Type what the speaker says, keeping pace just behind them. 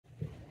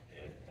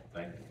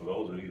thankful for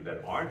those of you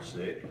that aren't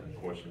sick. And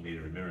of course, we need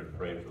to remember to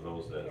pray for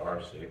those that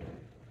are sick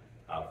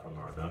out from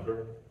our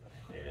number.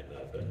 And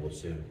but we'll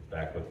see them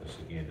back with us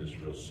again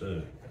just real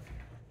soon.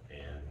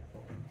 And so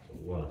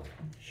we want to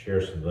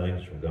share some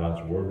things from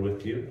God's Word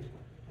with you.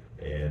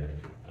 And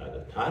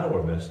the title of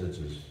our message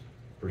is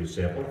pretty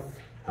simple: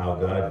 How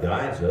God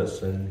Guides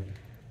Us and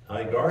How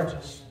He Guards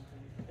Us.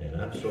 And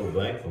I'm so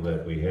thankful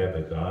that we have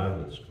a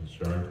God that's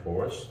concerned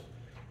for us,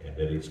 and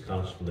that He's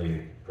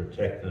constantly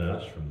protecting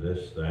us from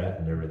this, that,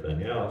 and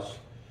everything else.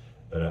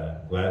 But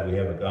I'm glad we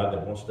have a God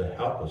that wants to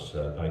help us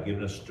by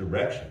giving us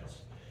directions.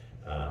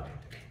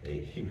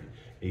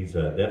 He's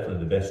definitely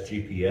the best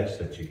GPS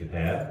that you can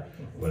have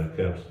when it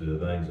comes to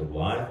the things of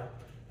life.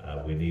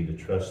 We need to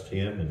trust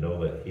Him and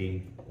know that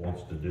He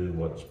wants to do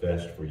what's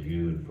best for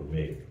you and for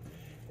me.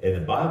 In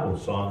the Bible,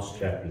 Psalms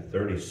chapter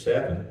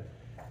 37,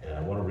 and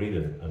I want to read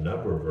a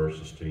number of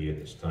verses to you at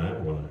this time. I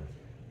want to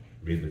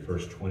read the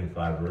first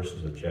 25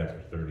 verses of chapter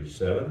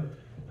 37.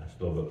 That's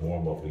a little bit more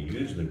than what we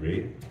usually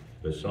read.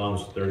 But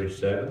Psalms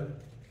 37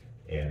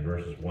 and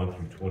verses 1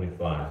 through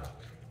 25.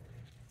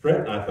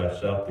 Fret not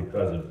thyself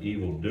because of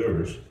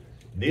evildoers,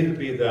 neither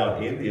be thou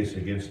envious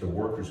against the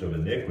workers of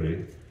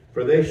iniquity,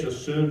 for they shall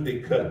soon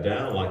be cut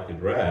down like the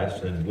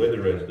grass, and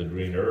wither as the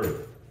green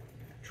herb.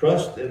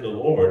 Trust in the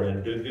Lord,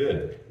 and do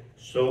good.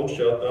 So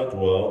shalt thou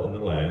dwell in the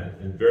land,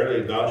 and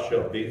verily thou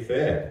shalt be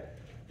fed.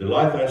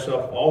 Delight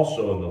thyself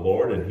also in the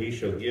Lord, and He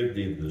shall give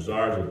thee the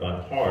desires of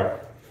thine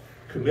heart.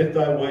 Commit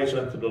thy ways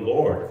unto the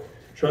Lord.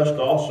 Trust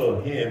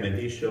also in Him, and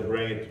He shall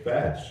bring it to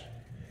pass.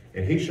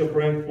 And He shall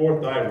bring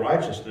forth thy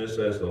righteousness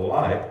as the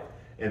light,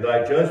 and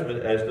thy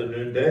judgment as the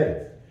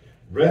noonday.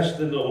 Rest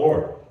in the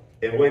Lord,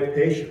 and wait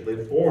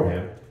patiently for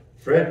Him.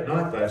 Fret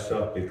not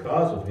thyself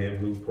because of him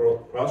who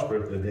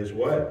prospereth in his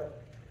way,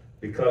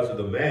 because of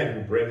the man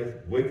who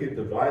bringeth wicked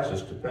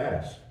devices to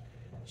pass.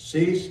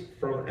 Cease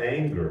from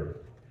anger,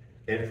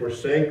 and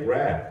forsake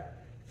wrath.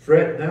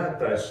 Fret not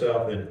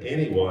thyself in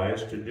any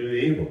wise to do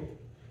evil.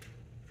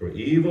 For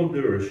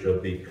evildoers shall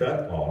be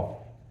cut off,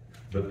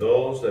 but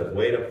those that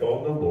wait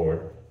upon the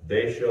Lord,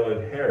 they shall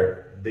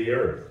inherit the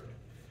earth.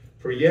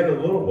 For yet a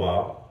little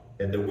while,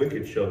 and the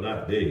wicked shall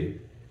not be.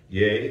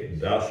 Yea,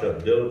 thou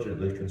shalt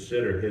diligently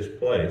consider his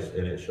place,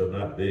 and it shall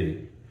not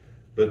be.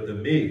 But the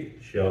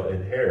meek shall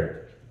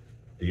inherit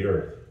the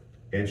earth,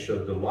 and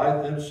shall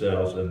delight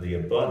themselves in the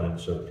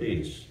abundance of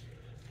peace.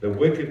 The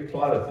wicked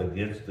plotteth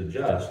against the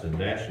just, and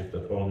gnasheth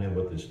upon him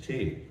with his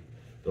teeth.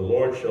 The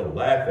Lord shall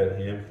laugh at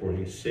him, for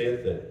he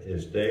saith that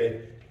his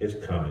day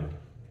is coming.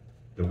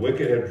 The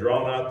wicked have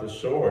drawn out the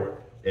sword,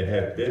 and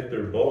have bent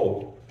their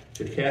bow,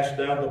 to cast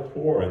down the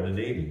poor and the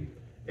needy,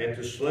 and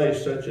to slay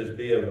such as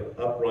be of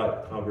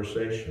upright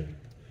conversation.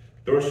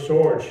 Their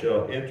sword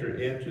shall enter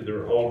into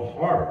their own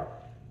heart,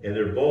 and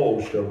their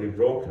bows shall be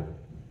broken.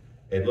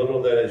 A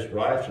little that is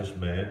righteous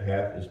man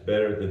hath is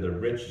better than the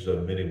riches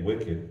of many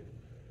wicked.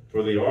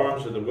 For the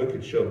arms of the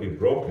wicked shall be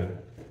broken,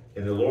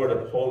 and the Lord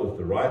upholdeth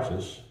the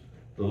righteous.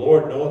 The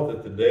Lord knoweth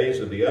that the days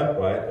of the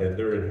upright, and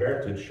their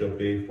inheritance shall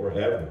be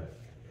forever.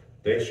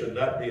 They shall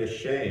not be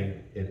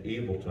ashamed in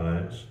evil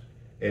times,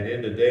 and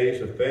in the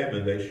days of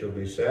famine they shall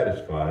be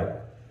satisfied.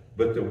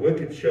 But the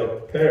wicked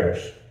shall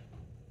perish,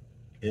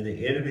 and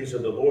the enemies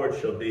of the Lord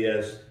shall be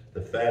as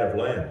the fat of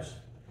lambs.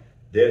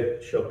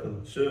 Death shall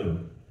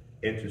consume,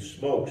 into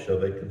smoke shall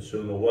they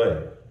consume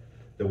away.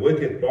 The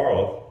wicked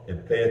borroweth,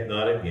 and payeth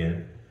not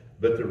again,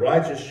 but the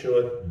righteous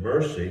sheweth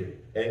mercy,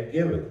 and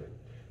giveth.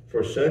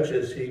 For such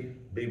as he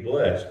be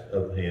blessed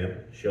of him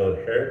shall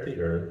inherit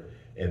the earth,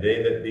 and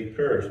they that be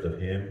cursed of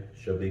him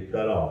shall be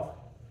cut off.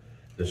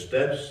 The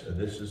steps, and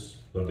this is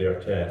going to be our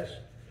text,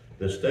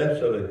 the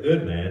steps of a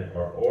good man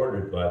are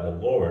ordered by the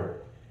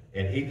Lord,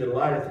 and he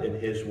delighteth in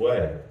his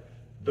way.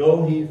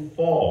 Though he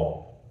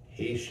fall,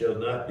 he shall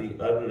not be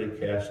utterly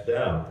cast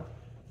down,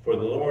 for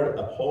the Lord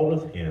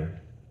upholdeth him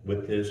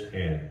with his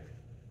hand.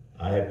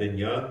 I have been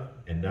young,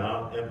 and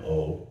now am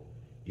old,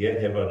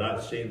 yet have I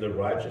not seen the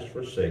righteous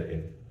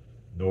forsaken,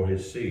 nor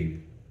his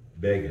seed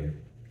begging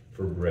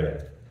for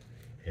bread.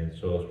 And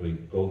so as we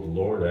go to the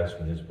Lord,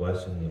 asking his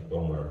blessing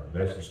upon our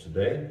message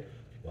today,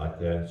 I'd like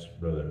to ask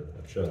Brother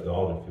Chuck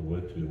Dalton, if you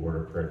would, to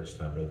word of prayer this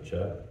time. Brother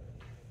Chuck.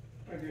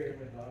 My dear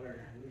Heavenly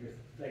Father, we just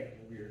thank you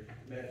for your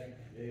message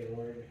today,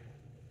 Lord.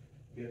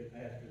 Give the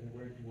pastor the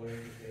words of way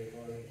today,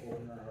 Lord.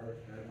 Open our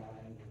hearts and our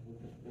minds. We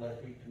just bless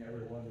each and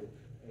every one that's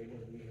able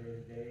to be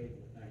here today.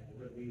 We're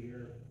thankful to be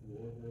here.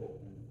 Lord, we're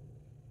open.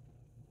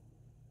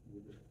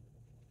 We just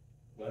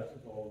bless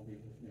us all in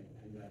Jesus' name.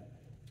 Amen.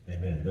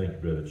 Amen. Thank you,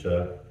 Brother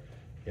Chuck.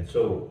 And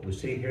so we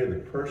see here the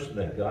person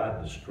that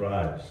God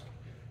describes.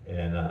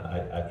 And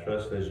I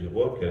trust as you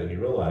look at it, you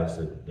realize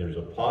that there's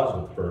a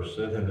positive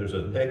person and there's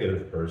a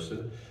negative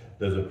person.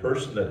 There's a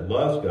person that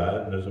loves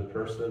God and there's a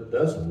person that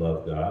doesn't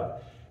love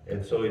God.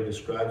 And so he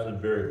describes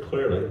them very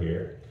clearly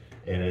here.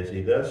 And as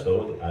he does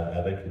so,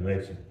 I think he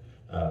makes it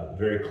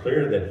very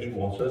clear that he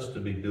wants us to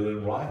be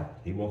doing right.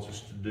 He wants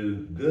us to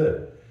do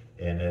good.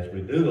 And as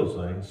we do those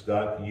things,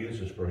 God can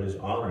use us for his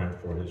honor and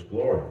for his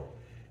glory.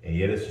 And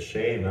yet it's a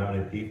shame how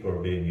many people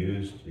are being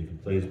used, if you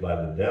please, by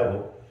the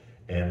devil.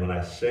 And when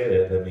I say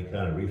that, let me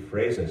kind of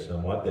rephrase that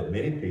somewhat, that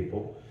many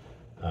people,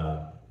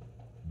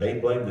 they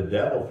blame the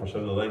devil for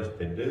some of the things that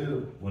they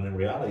do, when in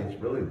reality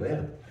it's really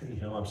them.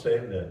 You know what I'm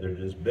saying? That they're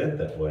just bent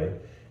that way.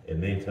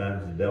 And many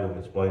times the devil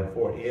gets blamed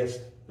for it. Yes,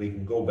 we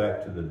can go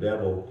back to the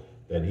devil,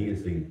 that he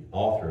is the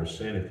author of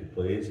sin, if you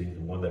please. He's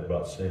the one that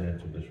brought sin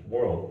into this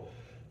world.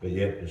 But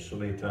yet there's so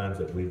many times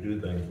that we do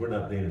things, we're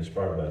not being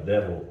inspired by the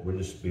devil, we're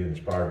just being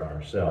inspired by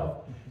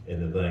ourselves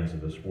in the things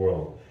of this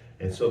world.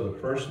 And so the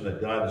person that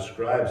God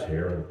describes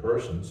here, or the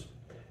persons,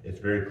 it's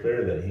very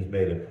clear that he's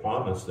made a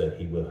promise that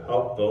he will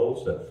help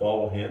those that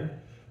follow him,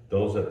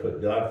 those that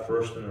put God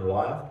first in their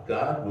life.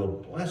 God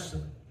will bless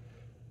them.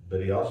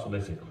 But he also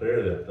makes it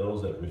clear that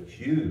those that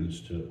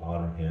refuse to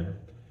honor him,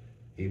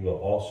 he will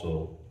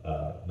also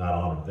not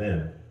honor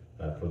them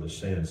for the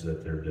sins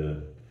that they're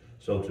doing.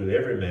 So to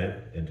every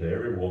man and to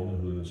every woman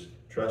who's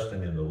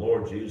trusting in the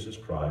Lord Jesus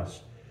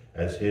Christ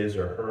as his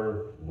or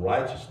her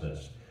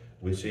righteousness,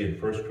 we see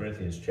in 1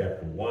 Corinthians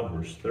chapter 1,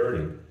 verse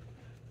 30,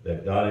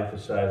 that God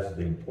emphasizes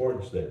the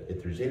importance that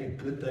if there's any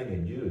good thing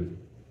in you,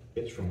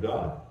 it's from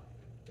God.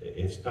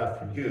 It's not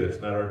from you.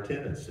 It's not our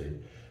tendency.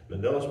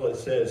 But notice what it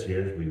says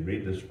here as we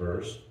read this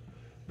verse.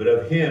 But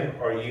of him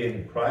are ye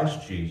in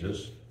Christ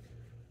Jesus,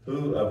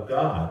 who of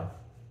God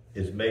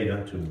is made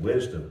unto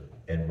wisdom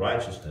and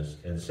righteousness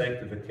and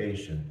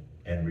sanctification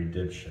and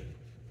redemption.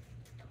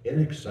 Isn't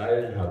it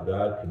exciting how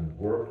God can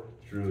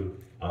work through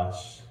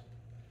us,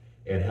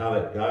 and how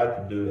that God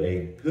can do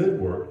a good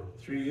work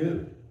through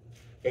you?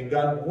 And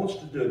God wants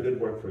to do a good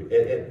work for you.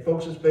 And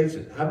folks, let's face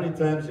it, how many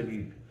times have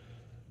you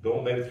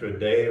gone maybe through a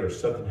day or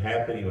something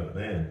happened, you went,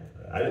 man,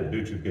 I didn't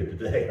do too good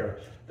today. Or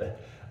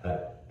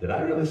did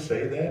I really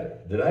say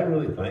that? Did I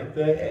really think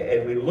that?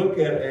 And we look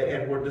at it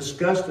and we're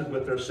disgusted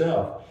with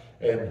ourselves.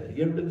 And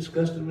you ever been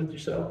disgusted with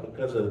yourself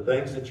because of the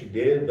things that you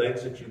did,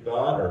 things that you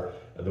thought, or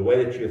the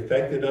way that you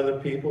affected other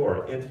people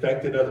or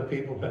infected other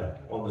people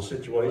on the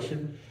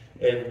situation?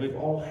 And we've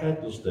all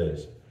had those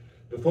days.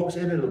 But folks,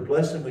 isn't it a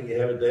blessing when you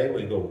have a day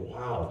when you go,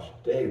 wow,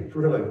 today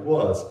really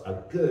was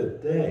a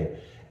good day.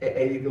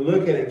 And you can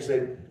look at it and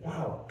say,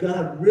 wow,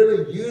 God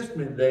really used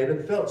me today. And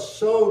it felt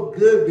so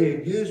good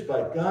being used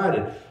by God.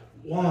 And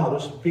wow,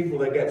 there's some people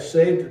that got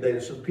saved today.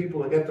 There's some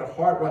people that got their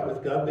heart right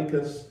with God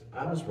because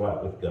I was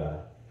right with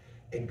God.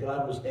 And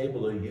God was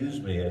able to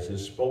use me as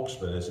his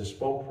spokesman, as his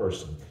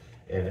spokesperson.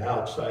 And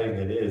how exciting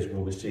it is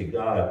when we see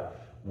God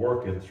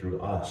working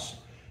through us.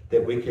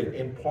 That we can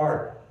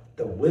impart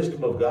the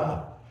wisdom of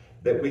God.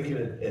 That we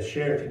can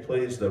share, if you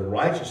please, the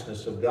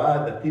righteousness of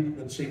God. That people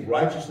can see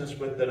righteousness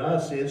within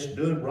us. See us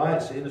doing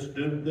right, seeing us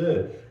doing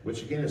good.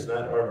 Which again is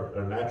not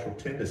our natural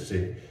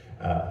tendency.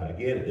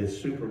 Again,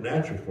 it's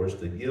supernatural for us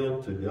to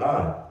yield to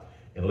God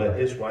and let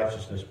his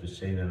righteousness be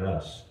seen in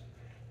us.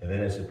 And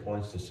then as it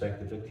points to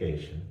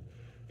sanctification,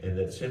 and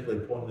that simply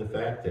pointing to the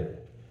fact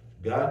that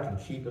God can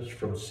keep us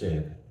from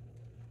sin.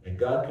 And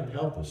God can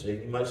help us.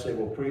 And you might say,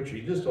 well, preacher,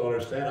 you just don't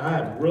understand. I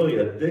am really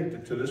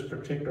addicted to this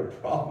particular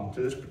problem,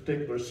 to this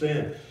particular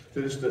sin,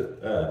 to this,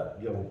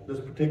 this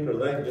particular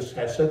thing just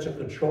has such a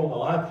control in my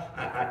life.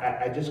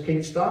 I just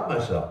can't stop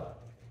myself.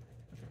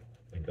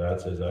 And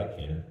God says, I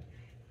can.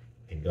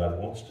 And God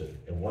wants to.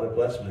 And what a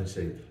blessing to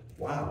say,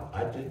 wow,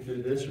 I didn't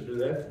do this or do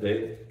that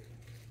today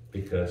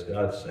because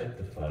God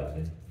sanctified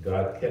me.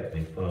 God kept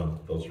me from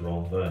those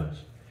wrong things.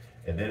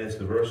 And then as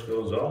the verse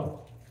goes on,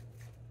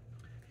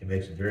 he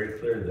makes it very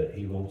clear that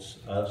he wants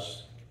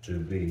us to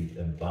be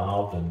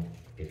involved in,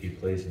 if you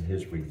please, in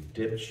his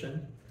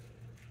redemption.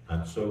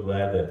 I'm so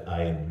glad that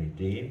I am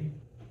redeemed.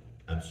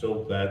 I'm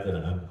so glad that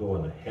I'm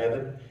going to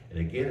heaven. And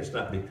again, it's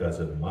not because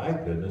of my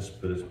goodness,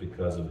 but it's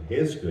because of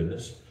his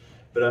goodness.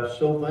 But I'm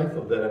so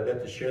thankful that I've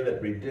got to share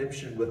that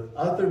redemption with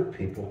other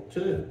people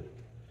too.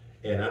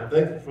 And I'm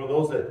thankful for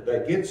those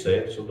that get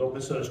saved, so don't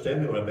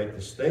misunderstand me when I make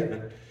this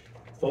statement.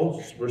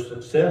 Folks, we're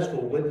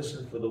successful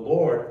witnessing for the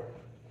Lord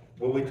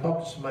when we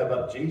talk to somebody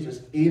about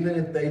Jesus, even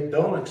if they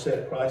don't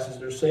accept Christ as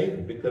their Savior,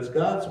 because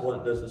God's the one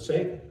that does the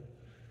saving.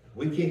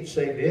 We can't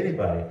save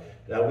anybody.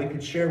 Now, we can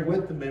share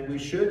with them, and we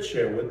should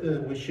share with them,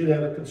 and we should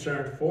have a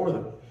concern for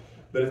them.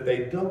 But if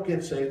they don't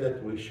get saved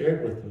after we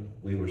shared with them,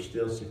 we were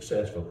still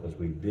successful because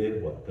we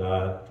did what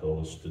God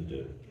told us to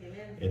do.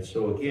 Amen. And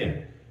so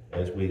again,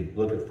 as we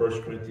look at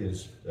 1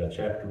 Corinthians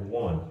chapter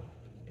 1,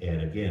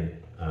 and again,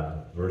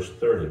 verse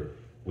 30,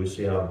 we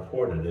see how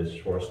important it is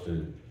for us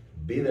to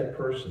be that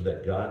person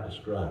that God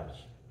describes.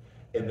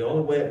 And the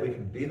only way that we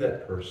can be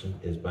that person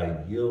is by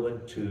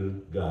yielding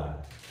to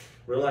God.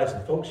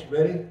 Realizing, folks, you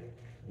ready?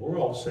 We're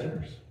all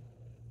sinners.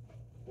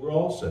 We're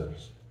all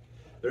sinners.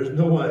 There's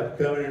no one that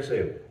can come here and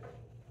say,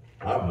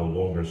 I'm no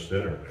longer a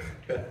sinner.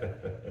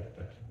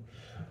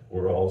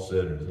 We're all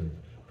sinners. And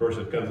the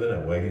person that comes in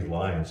that way, he's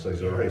lying, so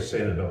he's already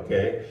sinning,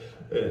 okay?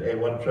 And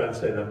what I'm trying to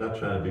say, and I'm not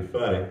trying to be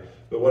funny,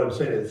 but what I'm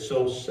saying, it's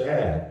so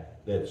sad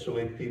that so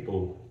many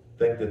people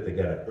think that they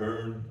got to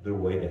earn their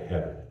way to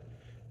heaven.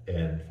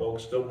 And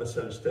folks, don't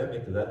misunderstand me,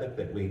 because I think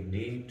that we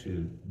need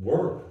to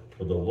work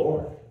for the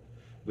Lord.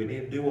 We need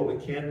to do what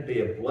we can to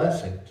be a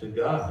blessing to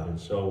God. And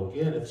so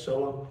again, it's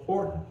so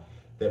important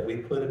that we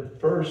put him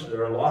first in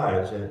our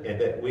lives, and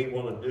that we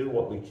want to do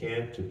what we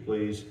can to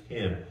please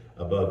him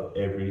above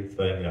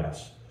everything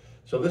else.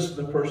 So this is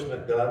the person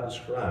that God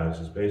describes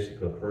as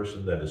basically a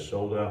person that is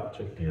sold out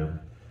to him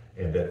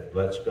and that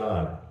lets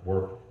God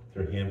work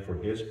through him for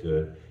his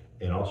good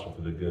and also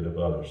for the good of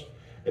others.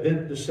 And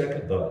then the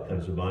second thought that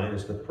comes to mind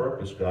is the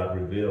purpose God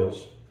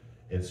reveals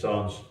in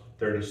Psalms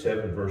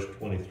 37, verse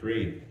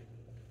 23,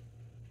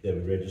 that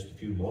we read just a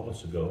few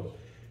moments ago.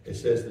 It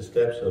says, the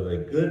steps of a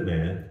good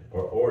man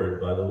are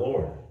ordered by the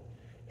Lord,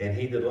 and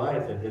he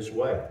delighteth in his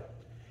way.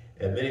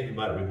 And many of you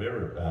might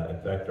remember,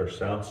 in fact, our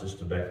sound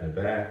system back in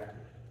the back,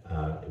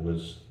 it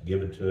was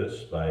given to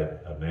us by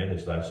a man,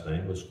 his last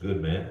name was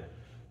Goodman.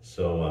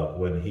 So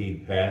when he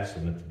passed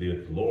and went to be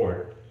with the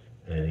Lord,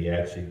 and he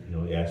actually,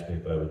 he asked me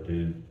if I would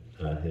do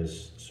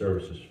his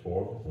services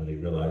for him when he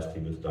realized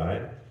he was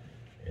dying.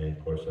 And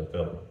of course I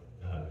felt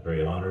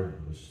very honored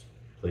and was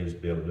pleased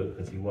to be able to do it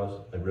because he was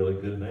a really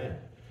good man.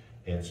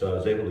 And so I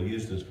was able to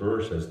use this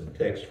verse as the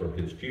text for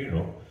his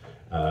funeral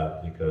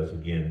because,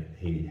 again,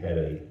 he had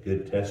a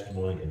good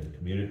testimony in the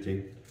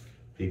community.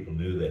 People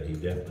knew that he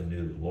definitely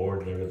knew the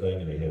Lord and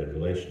everything, and he had a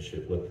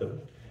relationship with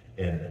them.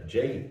 And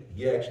Jay,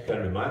 you actually kind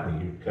of remind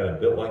me, you kind of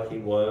built like he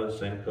was,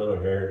 same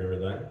color hair and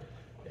everything.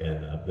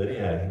 And but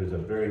yeah, he was a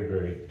very,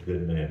 very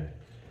good man.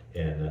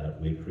 And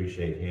we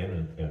appreciate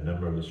him, and a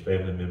number of his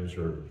family members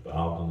are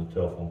involved in the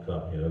telephone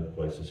company and other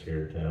places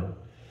here in town.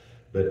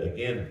 But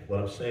again, what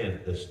I'm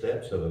saying, the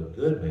steps of a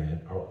good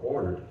man are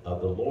ordered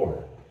of the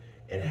Lord.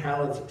 And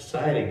how it's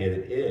exciting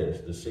it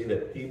is to see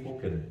that people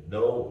can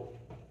know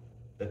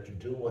that they're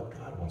doing what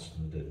God wants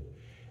them to do.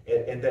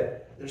 And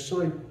that there's so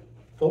many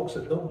folks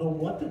that don't know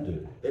what to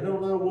do. They don't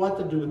know what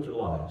to do with their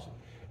lives.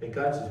 And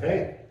God says,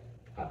 hey,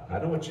 I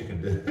know what you can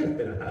do,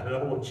 and I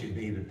know what you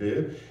need to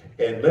do,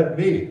 and let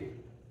me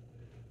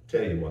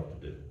tell you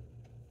what to do.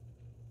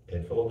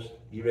 And folks,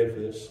 you ready for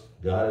this?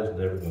 God is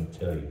never going to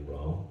tell you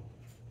wrong.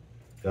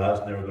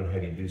 God's never going to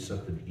have you do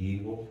something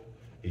evil.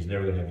 He's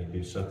never going to have you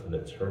do something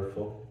that's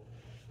hurtful.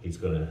 He's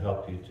going to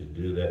help you to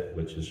do that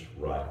which is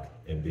right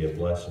and be a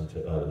blessing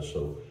to others.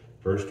 So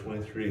verse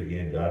 23,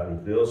 again, God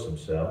reveals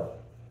himself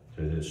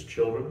to his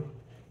children.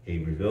 He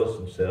reveals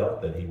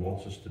himself that he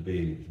wants us to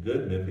be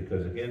good men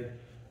because, again,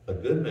 a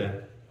good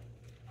man,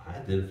 I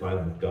identify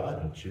them with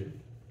God, don't you?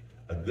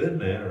 A good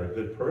man or a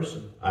good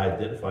person, I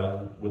identify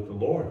them with the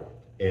Lord,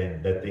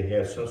 and that they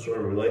have some sort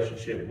of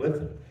relationship with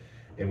him.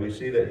 And we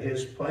see that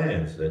his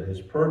plans, that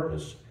his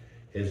purpose,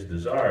 his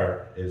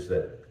desire is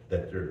that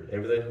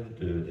everything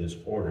we do is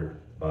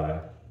ordered by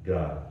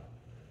God.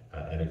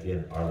 And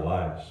again, our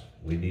lives,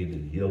 we need to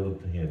yield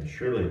it to him.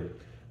 Surely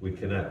we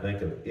cannot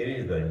think of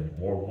anything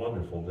more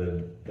wonderful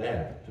than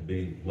that, to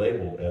be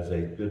labeled as a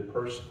good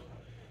person.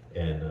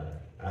 And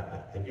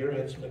have you ever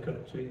had somebody come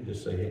to you and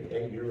just say,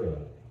 hey,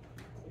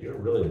 you're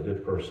really a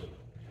good person?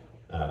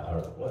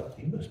 Or what?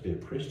 You must be a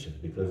Christian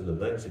because of the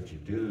things that you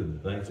do and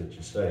the things that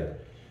you say.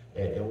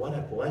 And what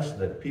a blessing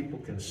that people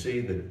can see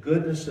the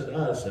goodness in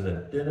us and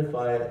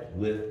identify it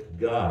with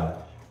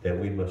God, that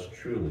we must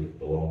truly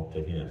belong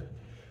to him.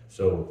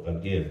 So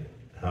again,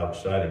 how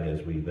exciting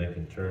as we think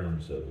in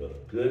terms of a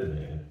good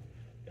man,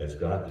 as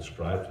God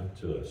describes him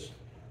to us,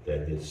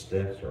 that his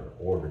steps are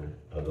ordered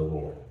of the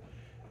Lord.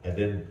 And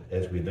then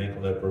as we think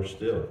on that verse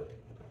still,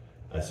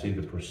 I see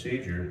the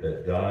procedure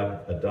that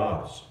God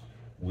adopts.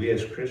 We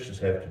as Christians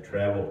have to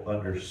travel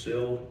under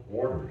sealed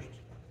orders.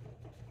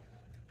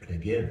 And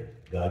again,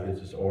 God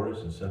gives us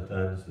orders, and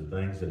sometimes the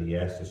things that he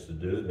asks us to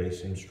do, they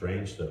seem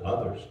strange to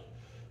others.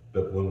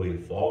 But when we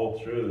follow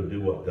through and do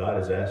what God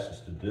has asked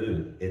us to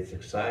do, it's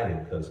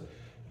exciting because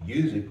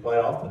usually, quite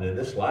often in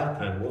this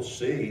lifetime, we'll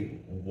see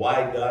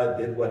why God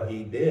did what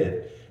he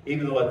did,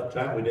 even though at the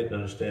time we didn't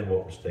understand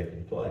what was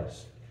taking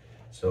place.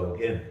 So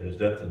again, there's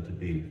nothing to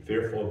be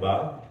fearful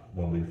about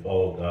when we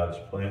follow God's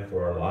plan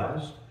for our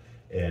lives.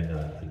 And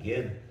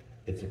again,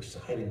 it's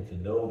exciting to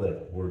know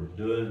that we're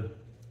doing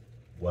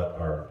what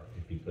our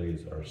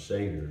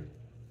Savior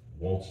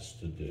wants us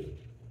to do.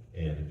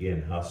 And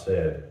again, how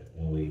sad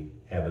when we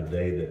have a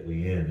day that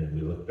we end and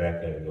we look back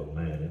at it and go,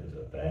 man, it was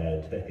a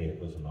bad day. It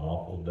was an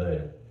awful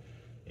day.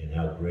 And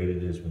how great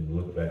it is when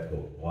we look back and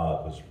go,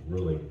 wow, it was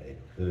really a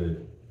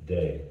good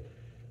day.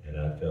 And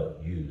I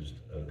felt used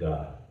of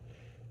God.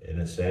 And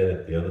it's sad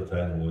that the other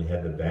times when we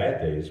had the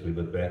bad days, we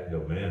look back and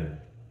go, man,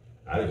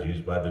 I was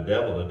used by the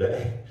devil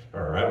today.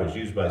 Or I was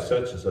used by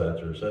such and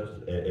such or such.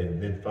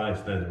 And then find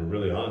times we're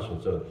really honest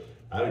with. So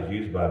I was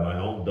used by my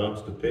own dumb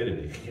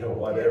stupidity,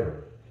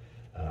 whatever.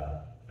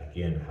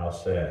 Again, how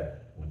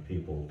sad when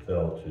people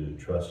fail to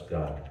trust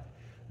God.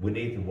 We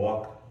need to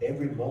walk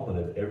every moment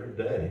of every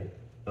day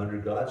under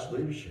God's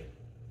leadership.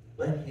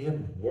 Let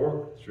him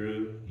work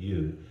through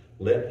you.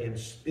 Let him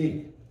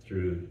speak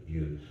through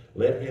you.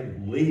 Let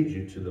him lead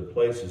you to the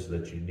places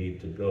that you need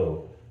to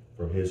go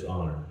for his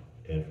honor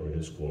and for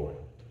his glory.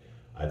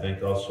 I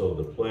think also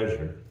the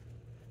pleasure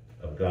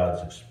of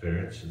God's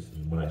experiences,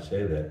 and when I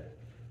say that,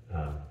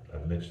 I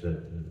mentioned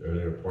it in the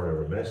earlier part of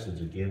our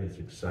message. Again, it's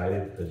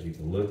exciting because you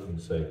can look and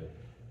say,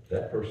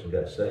 that person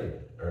got saved,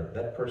 or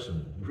that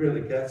person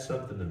really got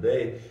something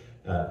today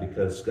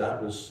because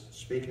God was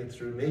speaking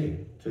through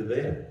me to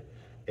them.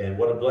 And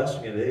what a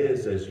blessing it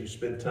is as you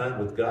spend time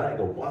with God, you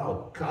go,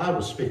 wow, God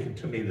was speaking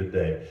to me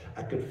today.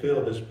 I could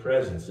feel his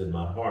presence in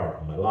my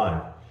heart, in my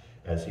life,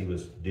 as he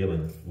was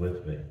dealing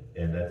with me.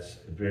 And that's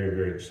very,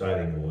 very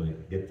exciting when we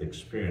get to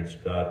experience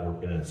God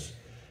working in us.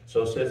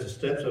 So it says, the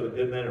steps of a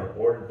good man are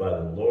ordered by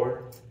the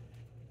Lord,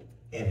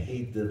 and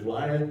he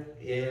delighteth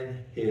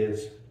in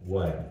his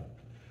way.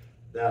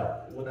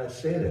 Now, when I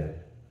say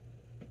that,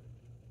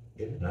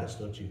 isn't it nice,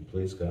 don't you, to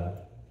please God?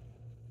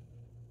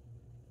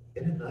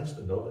 Isn't it nice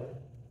to know that?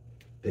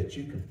 That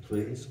you can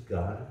please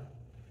God?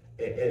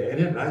 And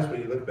isn't it nice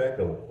when you look back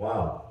and go,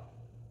 wow,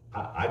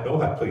 I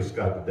know I pleased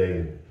God today.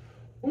 And,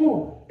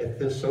 ooh, it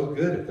feels so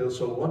good. It feels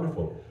so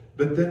wonderful.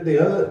 But then the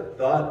other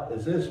thought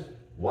is this,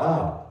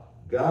 wow,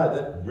 God,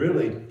 that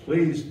really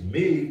pleased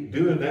me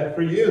doing that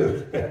for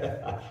you.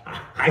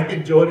 I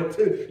enjoyed it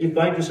too. You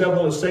find yourself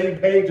on the same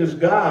page as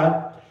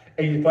God,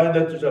 and you find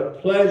that there's a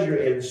pleasure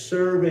in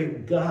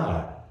serving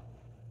God.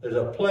 There's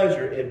a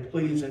pleasure in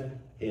pleasing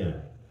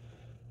him.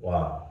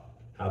 Wow.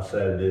 How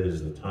sad it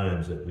is the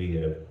times that we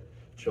have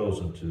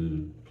chosen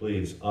to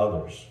please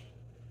others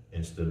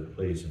instead of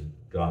pleasing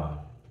God.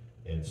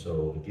 And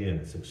so, again,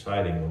 it's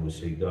exciting when we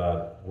see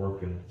God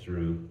working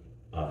through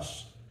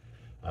us.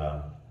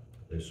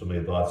 There's so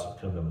many thoughts that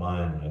come to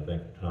mind. I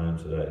think of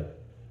times that I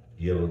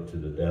yielded to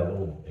the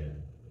devil, and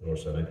of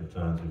course I think of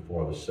times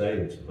before I was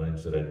saved, some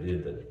things that I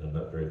did that I'm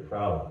not very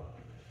proud of,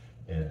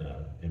 and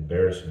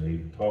embarrassing to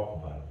even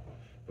talk about it.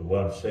 But what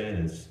I'm saying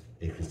is,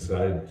 it's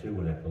exciting too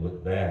when I can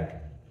look back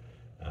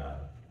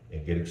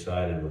and get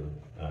excited when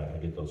I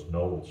get those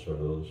notes or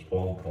those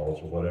phone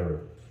calls or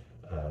whatever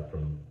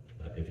from,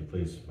 if you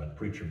please, my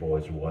preacher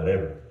boys or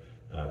whatever,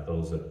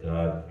 those that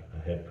God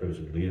had privilege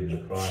of leading to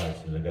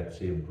Christ, and I got to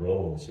see them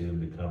grow and see them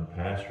become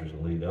pastors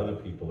and lead other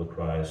people to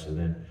Christ, and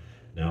then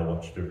now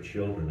watch their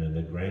children and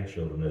their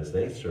grandchildren as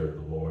they serve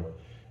the Lord.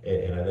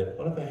 And I thought,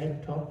 what if I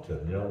hadn't talked to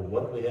them? You know,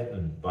 what if we hadn't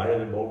invited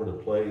them over to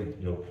play, you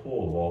know,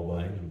 pool of all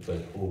things? We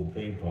played pool and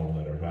ping pong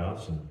at our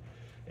house,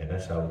 and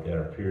that's how we got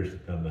our peers to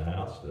come to the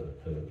house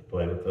to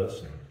play with us.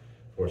 And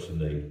of course, in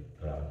the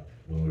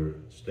when we were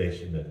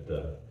stationed at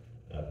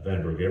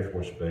Vandenberg Air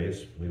Force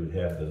Base, we would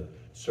have the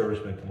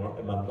servicemen come over.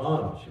 And my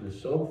mom, she was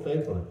so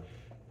faithful.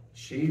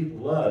 She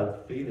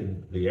loved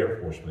feeding the Air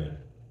Force men.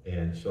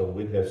 And so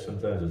we'd have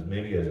sometimes as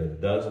many as a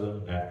dozen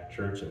of them after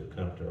church that would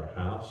come to our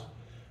house.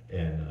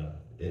 And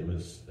it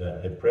was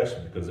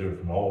impressive because they were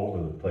from all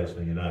over the place in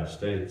the United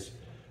States,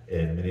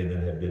 and many of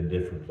them had been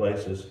different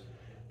places.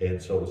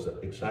 And so it was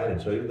exciting.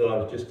 So even though I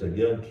was just a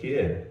young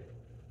kid,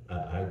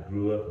 I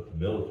grew up with the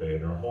military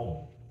in our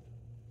home.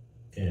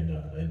 And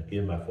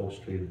again, my folks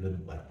treated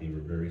them like they were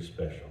very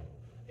special.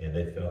 And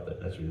they felt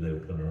that that's why they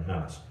would come to our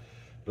house.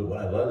 But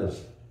what I love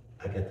is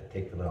I got to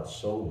take them out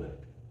soul winning.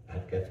 I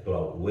got to go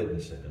out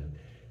witnessing. And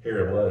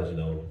here I was, you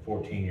know,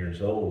 14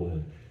 years old,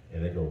 and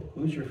they go,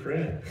 who's your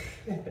friend?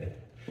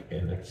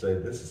 And I say,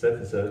 this is such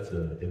and such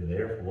in the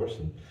Air Force.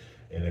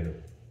 And they go,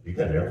 you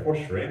got an Air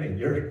Force friend, and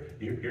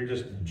you're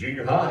just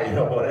junior high, you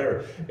know,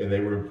 whatever. And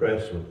they were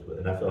impressed with,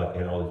 and I felt like I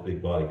had all these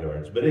big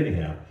bodyguards. But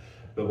anyhow,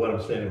 but what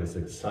I'm saying, it was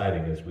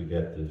exciting as we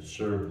got to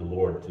serve the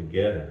Lord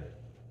together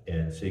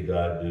and see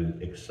God do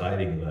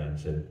exciting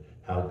things and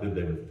how good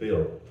they would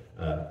feel.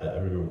 I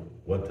remember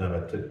one time I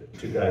took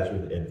two guys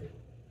with, and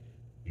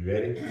you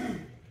ready?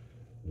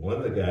 One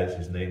of the guys,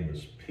 his name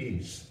was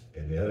Peace,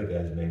 and the other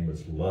guy's name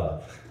was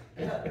Love.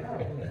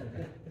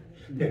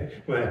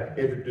 When I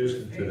introduced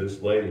him to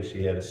this lady,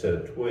 she had a set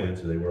of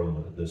twins, and they were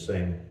on the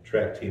same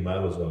track team I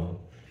was on,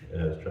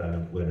 and I was trying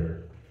to win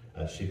her.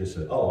 She just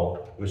said, "Oh,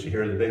 when she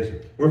heard the day, she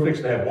said, we're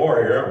fixing to have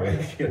war here,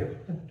 aren't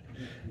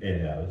we?"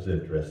 Anyhow, it was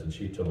interesting.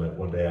 She told me that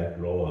one day I'd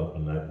grow up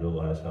and I'd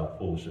realize how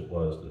foolish it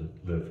was to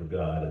live for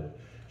God. And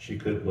she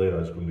couldn't believe I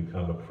was going to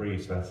become a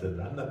priest. I said,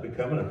 "I'm not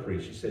becoming a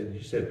priest." She said,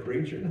 "You said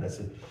preacher?" And I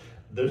said,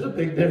 "There's a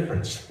big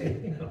difference."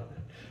 You know?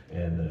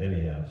 And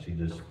anyhow, she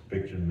just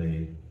pictured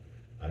me,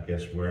 I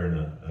guess, wearing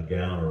a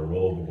gown or a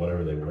robe or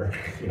whatever they wear,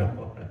 you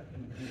know.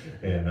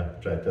 And I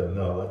tried to tell them,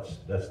 no,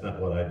 that's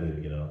not what I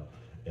do, you know,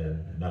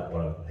 and not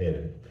what I'm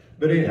headed.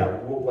 But anyhow,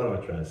 what am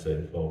I trying to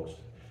say, folks?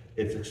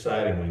 It's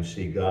exciting when you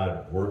see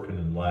God working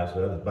in the lives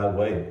of others. By the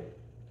way,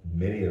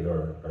 many of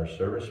our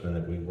servicemen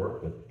that we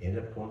work with end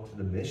up going to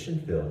the mission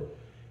field.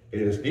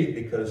 It was neat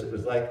because it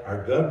was like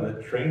our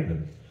government trained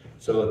them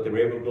so that they were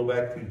able to go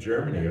back to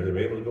Germany, or they were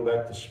able to go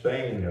back to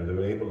Spain, or they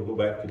were able to go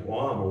back to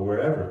Guam or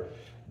wherever,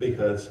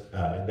 because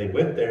they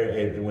went there,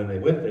 and when they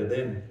went there,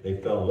 then they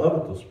fell in love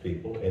with those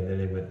people, and then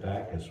they went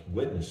back as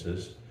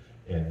witnesses.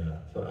 And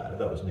so I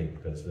thought it was neat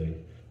because they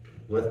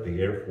left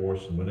the Air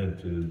Force and went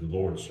into the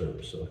Lord's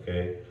service,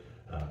 okay?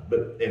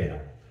 But anyhow,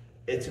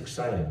 it's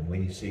exciting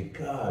when you see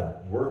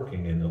God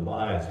working in the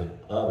lives of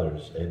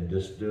others and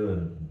just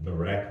doing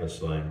miraculous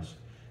things.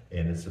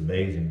 And it's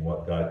amazing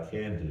what God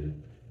can do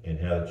and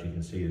how that you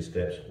can see his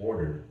steps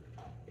ordered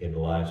in the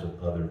lives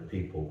of other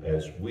people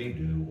as we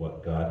do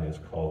what God has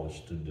called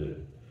us to do.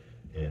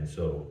 And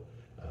so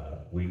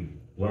we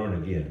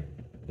learn again.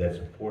 That's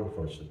important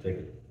for us to take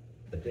it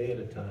a day at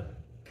a time.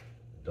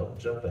 Don't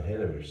jump ahead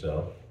of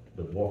yourself,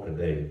 but walk a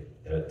day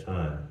at a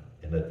time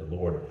and let the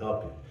Lord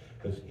help you.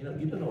 Because, you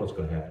don't know what's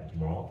going to happen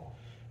tomorrow.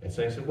 And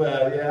so you say,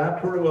 well, yeah, I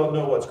pretty well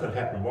know what's going to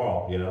happen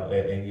tomorrow,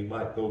 and you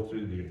might go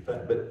through your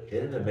thing. But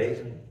isn't it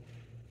amazing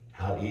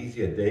how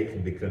easy a day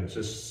can become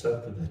just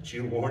something that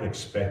you weren't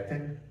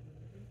expecting?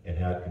 And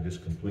how it can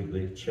just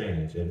completely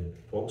change. And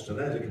folks,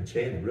 sometimes it can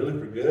change really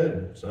for good,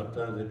 and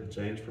sometimes it can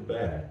change for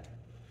bad.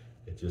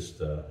 It's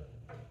just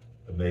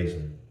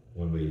amazing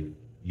when we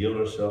yield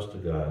ourselves to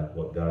God,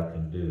 what God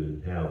can do,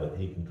 and how that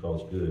He can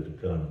cause good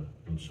to come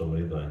from so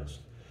many things.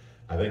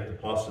 I think the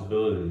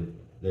possibility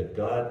that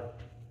God,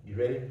 you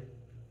ready?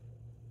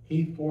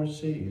 He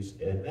foresees,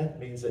 and that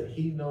means that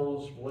He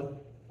knows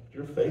what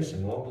you're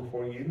facing long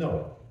before you know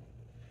it.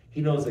 He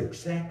knows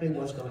exactly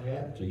what's going to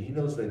happen to you. He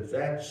knows the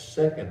exact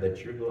second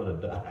that you're going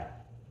to die.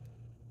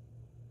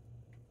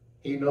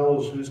 He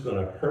knows who's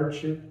going to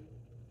hurt you.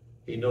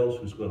 He knows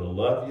who's going to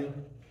love you.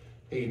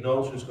 He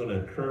knows who's going to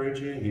encourage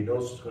you. He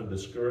knows who's going to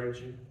discourage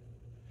you.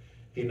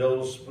 He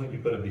knows when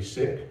you're going to be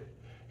sick.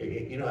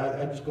 He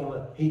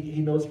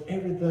knows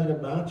everything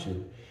about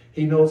you.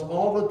 He knows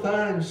all the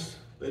times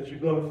that you're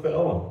going to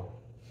fail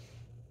Him.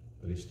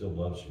 But He still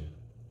loves you.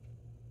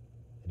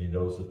 And He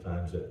knows the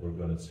times that we're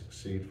going to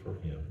succeed for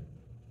Him.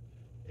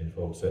 And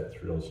folks, that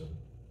thrills Him.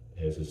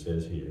 As it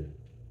says here,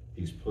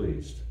 He's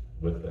pleased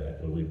with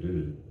that when we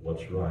do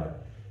what's right.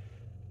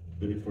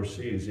 But He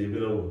foresees, even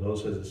though,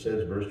 notice as it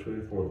says, verse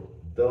 24,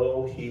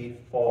 though he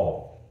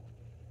fall.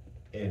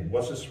 And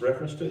what's this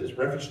reference to? It's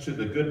reference to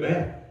the good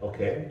man,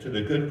 okay? To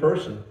the good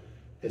person.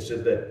 It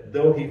says that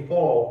though he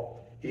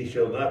fall, he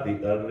shall not be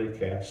utterly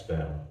cast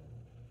down.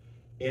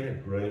 Isn't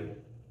it great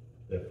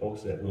that,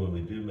 folks, that when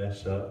we do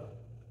mess up,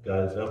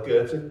 God says, okay,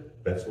 that's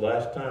it. That's the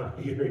last time.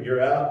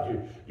 You're out.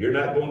 You're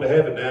not going to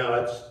heaven now.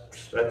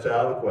 That's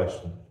out of the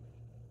question.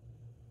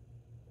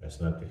 That's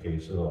not the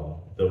case at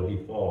all. Though he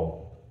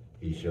fall,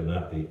 he shall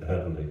not be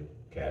utterly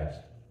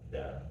cast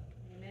down.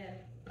 Amen.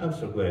 I'm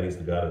so glad He's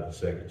the God of the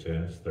second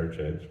chance, third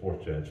chance,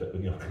 fourth chance.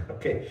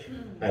 Okay.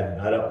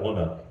 And I don't want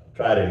to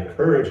try to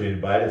encourage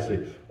anybody to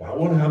say, well, I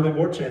wonder how many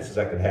more chances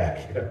I could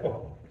have.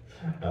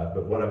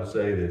 But what I'm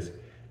saying is,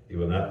 He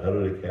will not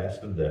utterly cast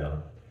them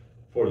down.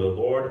 For the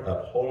Lord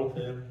upholdeth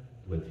him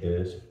with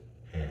His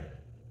hand.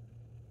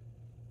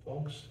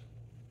 Folks,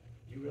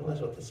 you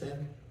realize what this is?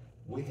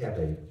 We have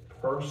a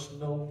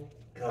personal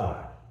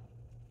God.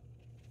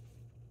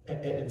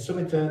 And so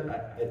many times,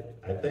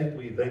 I think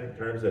we think in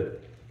terms that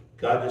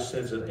God just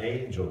sends an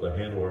angel to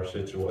handle our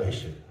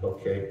situation,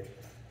 okay?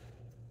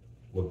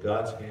 Well,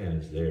 God's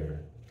hand is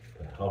there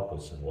to help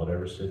us in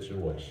whatever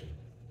situation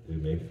we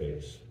may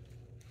face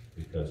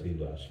because He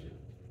loves you.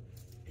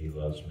 He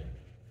loves me.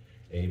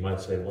 And you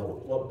might say,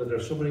 well, but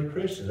there's so many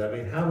Christians. I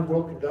mean, how in the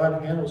world can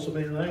God handle so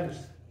many things?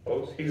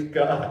 Folks, He's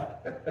God.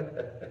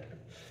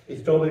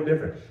 He's totally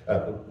different.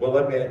 Well,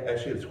 let me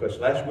ask you this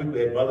question. Last week we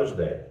had Mother's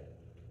Day.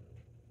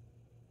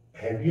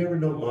 Have you ever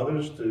known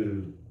mothers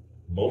to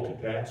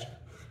multitask?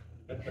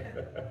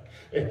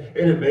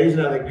 It's amazing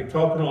how they can be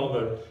talking on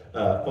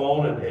the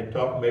phone and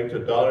talking maybe to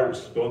a daughter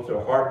that's going through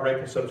a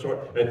heartbreak of some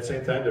sort, and at the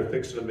same time they're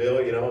fixing a meal,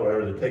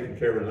 or they're taking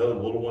care of another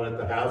little one at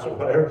the house or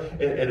whatever, and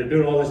they're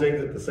doing all these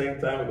things at the same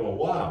time and going,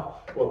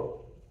 wow.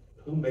 Well,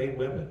 who made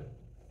women?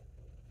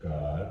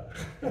 God.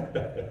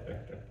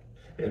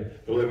 And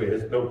believe me,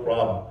 it's no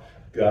problem.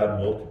 God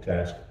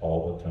multitasks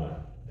all the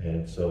time.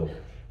 And so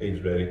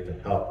He's ready to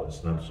help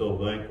us. And I'm so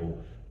thankful,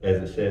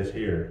 as it says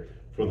here,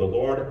 for the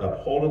Lord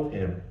upholdeth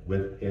him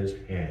with His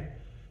hand.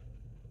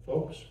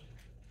 Folks,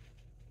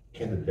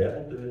 can the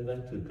devil do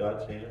anything to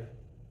God's hand?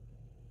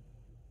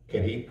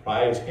 Can he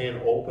pry his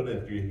hand open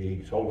if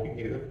he's holding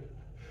you?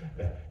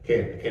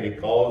 Can he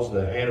cause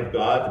the hand of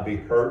God to be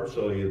hurt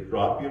so he'll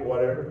drop you or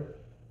whatever?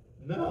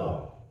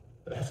 No,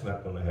 that's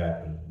not going to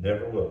happen.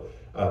 Never will.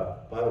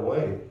 By the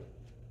way,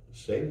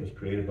 Satan was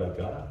created by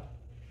God.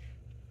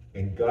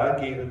 And God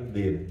gave him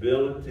the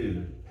ability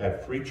to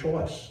have free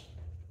choice.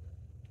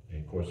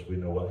 And of course, we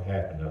know what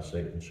happened. Now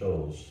Satan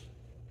chose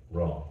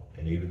wrong.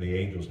 And even the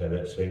angels had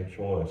that same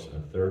choice.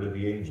 And a third of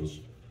the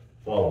angels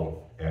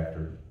followed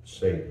after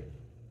Satan.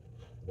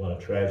 What a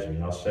tragedy.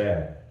 How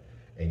sad.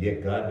 And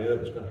yet God knew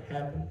it was going to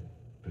happen.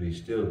 But He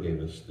still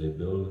gave us the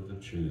ability to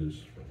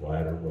choose for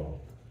right or wrong.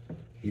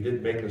 He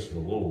didn't make us a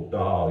little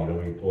doll,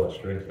 where you pull out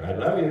strings. I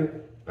love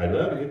you. I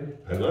love you.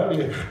 I love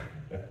you.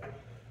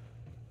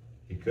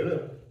 He could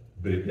have,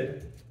 but He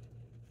didn't.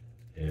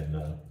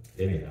 And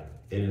anyhow,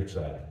 it's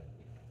exciting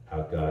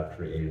how God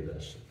created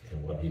us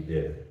and what He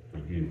did for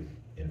you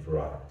and for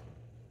I.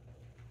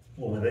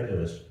 Well, when I think of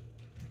this,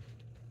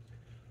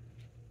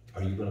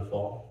 are you going to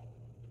fall?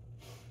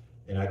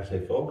 And I can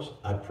say, folks,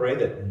 I pray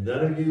that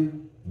none of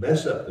you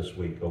mess up this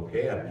week,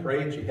 okay? I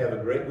pray that you have a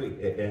great week.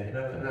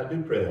 And I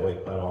do pray that way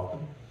quite often.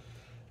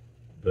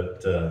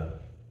 But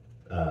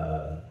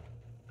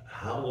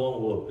how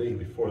long will it be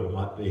before there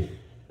might be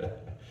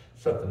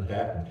something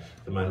happen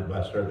to my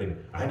start thinking,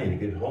 I need to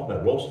get home,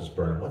 that roast is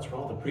burning. What's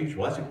wrong with the preacher?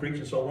 Why is he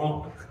preaching so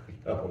wrong?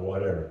 Or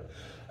whatever.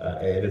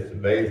 And it's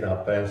amazing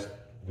how fast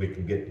we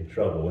can get in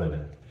trouble in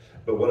it.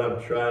 But what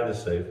I'm trying to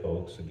say,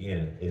 folks,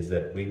 again, is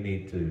that we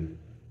need to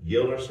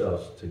yield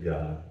ourselves to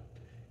God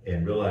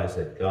and realize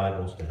that God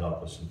wants to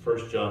help us. In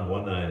 1 John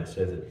 1:9, it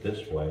says it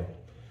this way,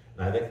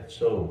 and I think it's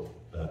so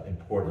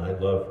important. I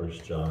love 1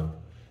 John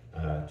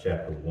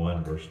chapter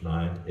 1, verse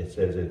 9. It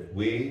says, if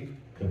we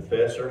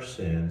confess our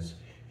sins,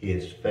 he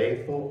is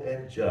faithful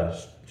and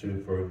just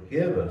to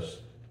forgive us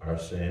our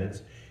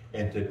sins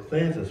and to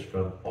cleanse us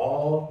from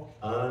all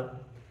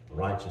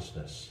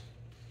unrighteousness.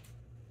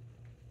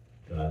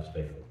 God is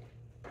faithful.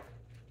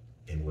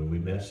 And when we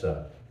mess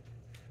up,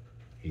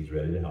 he's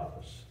ready to help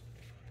us.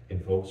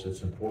 And folks,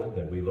 it's important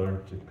that we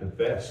learn to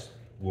confess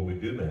when we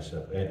do mess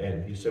up.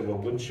 And you say, well,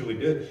 what should we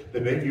do? The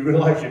minute you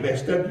realize you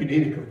messed up, you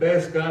need to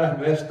confess, God,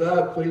 I messed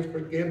up. Please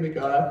forgive me,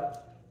 God.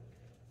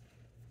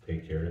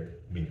 Take care of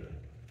it immediately.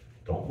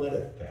 Don't let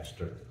it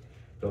fester.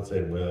 Don't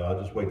say, well,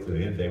 I'll just wait till the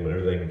end of the day when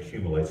everything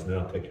accumulates and then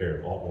I'll take care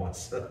of it all at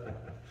once.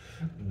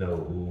 No,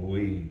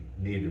 we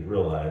need to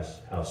realize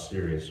how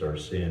serious our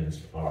sins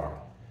are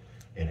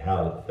and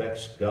how it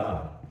affects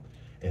God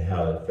and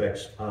how it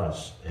affects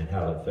us and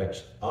how it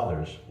affects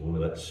others when we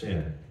let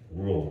sin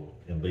rule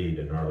and lead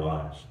in our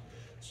lives.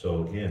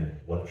 So again,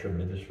 what a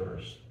tremendous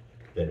verse,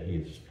 that he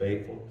is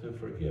faithful to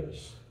forgive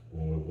us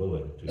when we're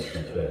willing to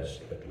confess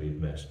that we've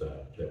messed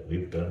up, that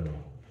we've done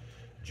wrong.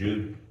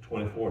 Jude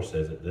 24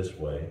 says it this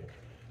way.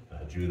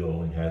 Jude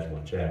only has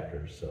one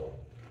chapter, so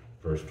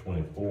verse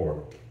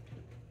 24.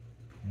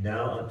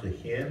 Now unto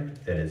him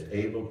that is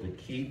able to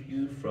keep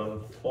you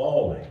from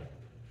falling.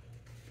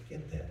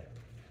 Get that.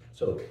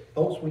 So,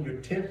 folks, when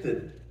you're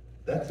tempted,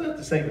 that's not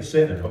the same as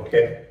sinning,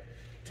 okay?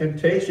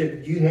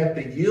 Temptation, you have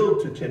to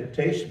yield to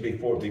temptation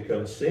before it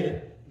becomes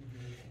sin.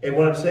 And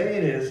what I'm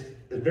saying is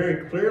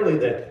very clearly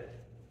that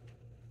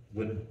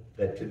when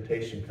that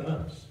temptation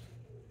comes,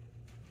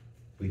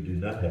 we do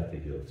not have to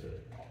yield to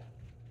it.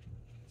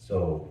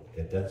 So,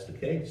 if that's the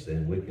case,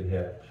 then we can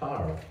have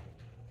power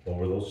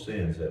over those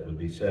sins that would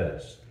beset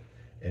us.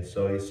 And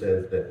so he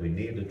says that we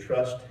need to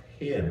trust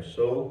him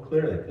so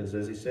clearly, because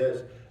as he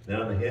says,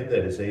 now to him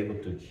that is able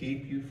to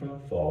keep you from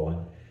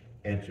falling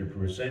and to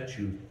present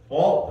you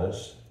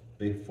faultless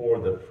before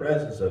the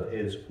presence of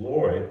his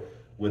glory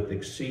with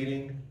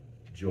exceeding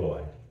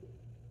joy.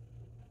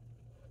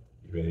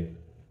 You ready?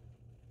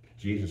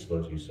 Jesus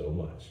loves you so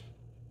much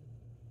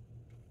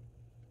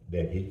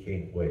that he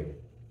can't wait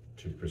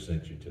to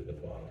present you to the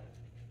Father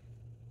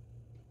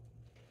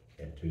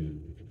and to,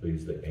 if you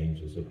please, the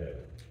angels of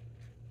heaven.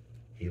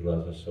 He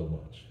loves us so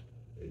much.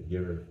 Have you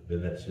ever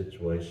been in that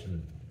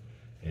situation?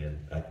 And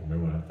I can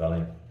remember when I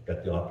finally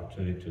got the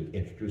opportunity to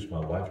introduce my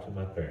wife to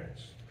my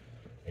parents.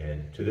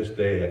 And to this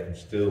day, I can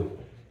still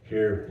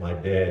hear my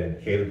dad,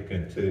 and Caleb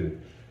can too.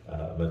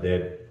 My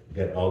dad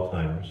got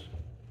Alzheimer's.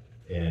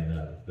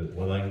 And but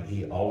one thing,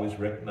 he always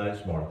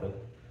recognized Martha.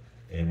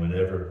 And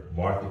whenever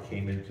Martha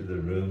came into the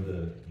room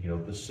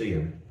to see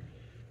him,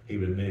 he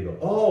would immediately go,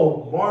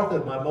 oh,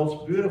 Martha, my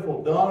most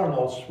beautiful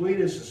daughter-in-law,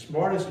 sweetest and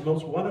smartest and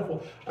most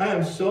wonderful. I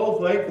am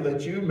so thankful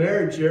that you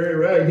married Jerry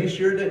Ray. He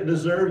sure didn't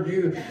deserve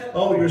you.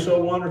 Oh, you're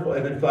so wonderful.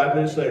 And then 5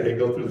 minutes later, he'd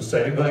go through the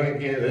same thing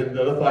again. And then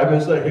another 5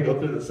 minutes later, he'd go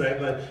through the same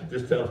thing.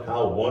 Just tell us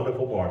how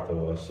wonderful Martha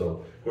was.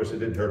 So, of course, it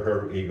didn't hurt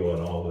her ego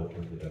and all that.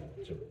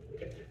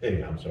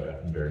 Anyway, I'm sorry,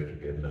 I embarrassed you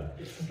good enough.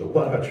 But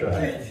what am I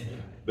trying?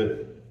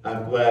 But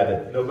I'm glad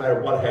that no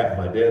matter what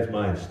happened, my dad's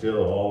mind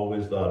still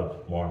always thought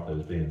of Martha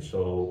as being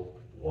so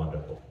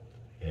wonderful.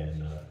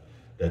 And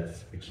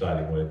that's an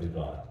exciting way to be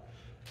thought.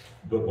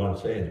 But what I'm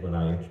saying is when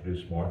I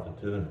introduced Martha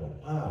to them, going,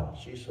 wow,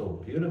 she's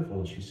so beautiful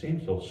and she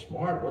seems so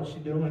smart. What's she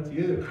doing with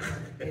you?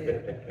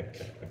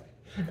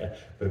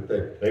 But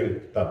they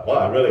thought, wow,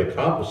 I really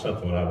accomplished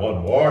something when I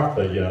won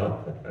Martha,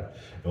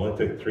 It only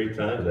took 3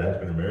 times to ask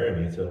her to marry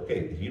me and said,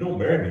 okay, if you don't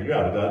marry me, you're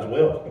out of God's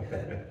will.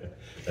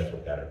 That's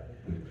what got her.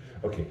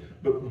 Okay,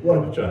 but what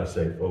am I trying to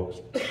say, folks?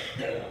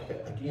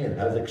 Again,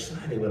 I was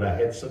excited when I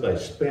had somebody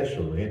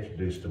special to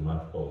introduce to my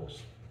folks.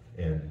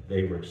 And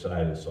they were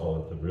excited, saw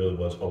that there really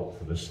was hope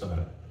for the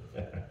son.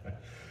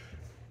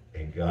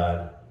 And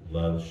God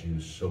loves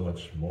you so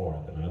much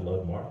more than I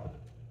love Martha.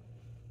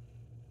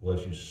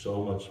 Loves you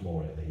so much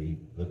more that he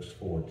looks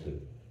forward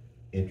to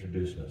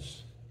introducing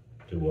us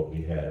to what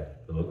we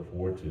have to look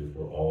forward to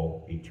for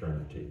all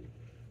eternity.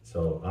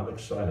 So I'm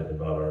excited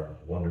about our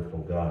wonderful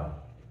God.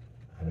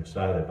 I'm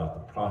excited about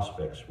the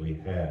prospects we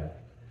have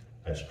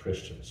as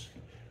Christians.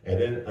 And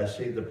then I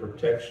see the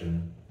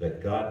protection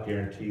that God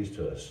guarantees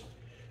to us.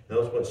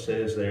 Notice what it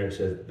says there. It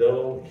says,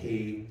 though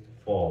he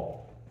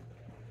fall.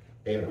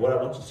 And what I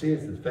want you to see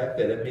is the fact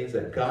that it means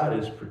that God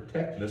is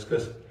protecting us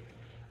because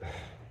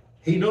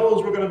he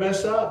knows we're going to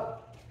mess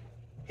up.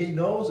 He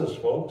knows us,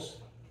 folks.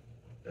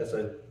 As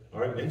I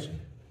already mentioned.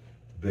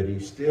 But he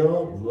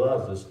still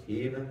loves us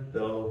even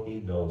though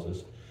he knows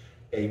us.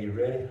 And you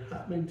ready?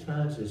 How many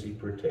times has he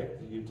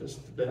protected you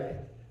just today?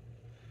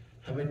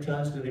 How many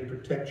times did he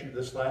protect you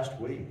this last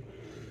week?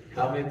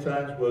 How many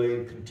times will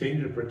he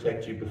continue to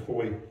protect you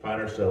before we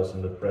find ourselves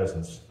in the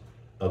presence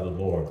of the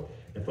Lord?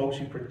 And folks,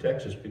 he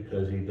protects us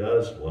because he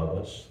does love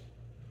us.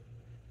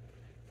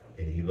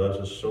 And he loves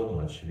us so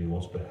much, and he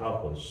wants to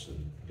help us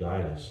and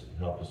guide us and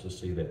help us to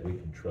see that we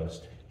can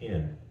trust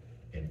him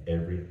in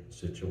every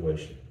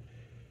situation.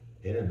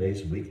 Isn't it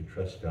amazing we can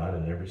trust God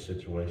in every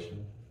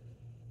situation,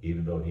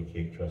 even though he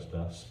can't trust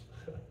us?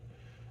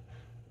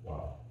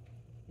 Wow,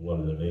 what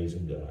an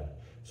amazing God.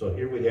 So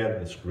here we have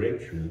this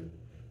great truth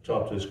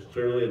taught to us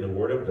clearly in the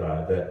Word of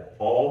God, that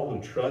all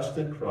who trust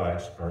in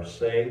Christ are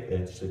safe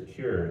and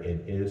secure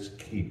in his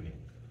keeping.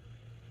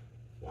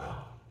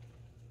 Wow,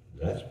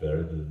 that's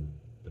better than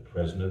the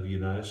President of the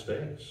United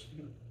States.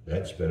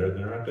 That's better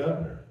than our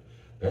governor.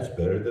 That's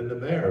better than the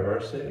mayor of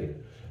our city.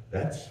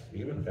 That's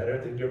even better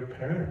than your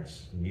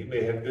parents. You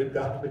may have good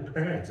godly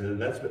parents,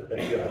 and that's what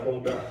I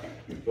hold up.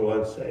 So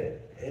I'd say,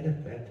 isn't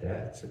it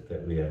fantastic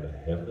that we have a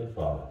Heavenly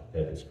Father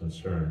that is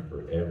concerned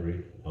for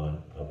every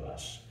one of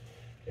us,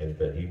 and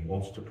that he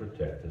wants to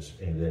protect us,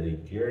 and that he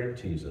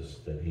guarantees us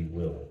that he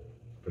will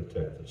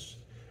protect us.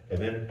 And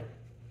then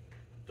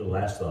the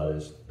last thought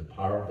is the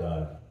power of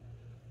God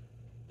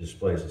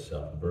displays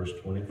itself. In verse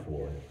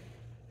 24,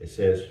 it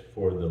says,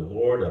 for the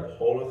Lord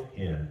upholdeth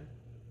him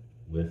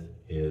with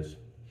his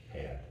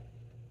hand.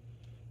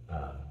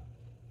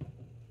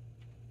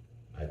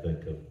 I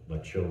think of my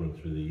children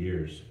through the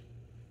years,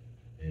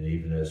 and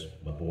even as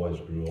my boys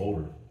grew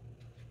older,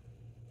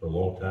 for a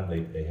long time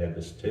they had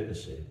this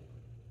tendency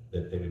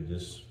that they would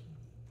just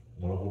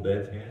want to hold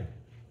Dad's hand,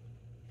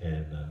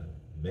 and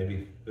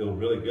maybe feel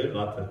really good. And a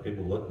lot of times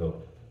people look and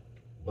go,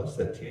 what's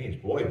that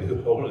teenage boy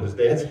do holding his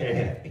dad's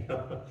hand? You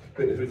know,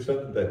 it was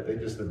something that they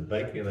just didn't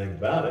think anything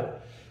about it.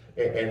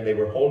 And they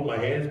were holding my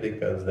hands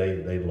because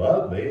they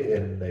loved me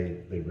and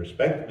they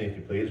respected me, if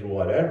you please, or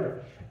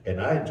whatever.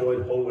 And I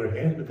enjoyed holding their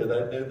hands because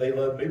I knew they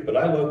loved me, but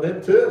I loved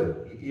them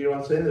too. You know what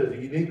I'm saying? There's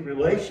a unique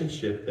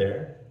relationship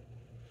there.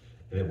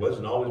 And it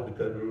wasn't always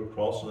because we were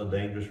crossing a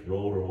dangerous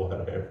road or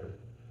whatever.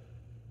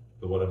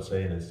 But what I'm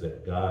saying is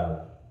that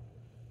God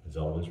is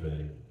always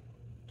ready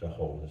to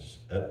hold us.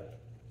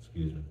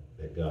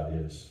 That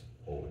God is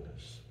holding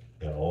us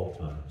at all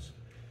times.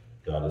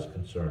 God is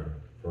concerned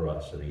for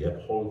us, and he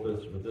upholds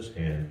us with his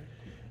hand.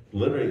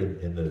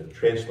 Literally, in the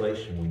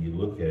translation, when you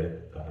look at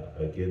it,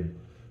 again,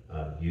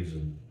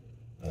 using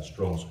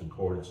Strong's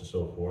Concordance and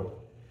so forth,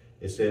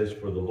 it says,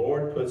 for the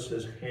Lord puts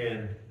his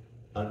hand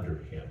under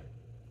him.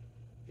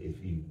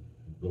 If you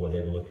go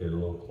ahead and look at it a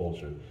little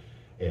closer,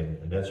 and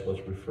that's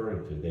what's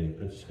referring to, that he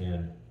puts his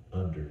hand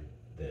under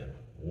them.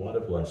 What a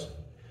blessing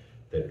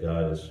that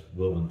God is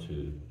willing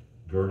to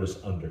gird us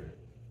under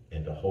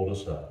and to hold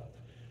us up.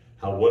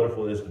 How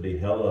wonderful it is to be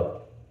held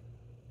up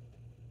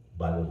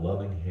by the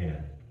loving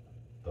hand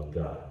of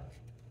God.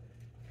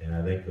 And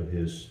I think of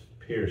his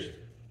pierced,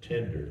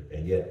 tender,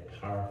 and yet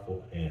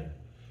powerful hand.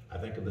 I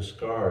think of the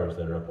scars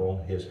that are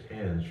upon his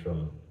hands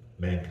from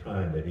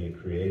mankind that he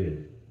had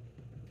created.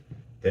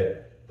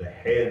 That the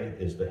hand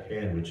is the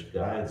hand which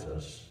guides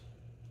us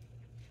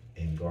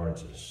and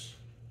guards us.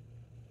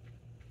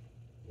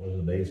 What an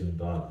amazing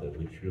thought that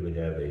we truly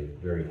have a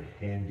very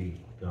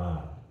handy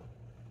God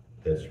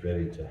that's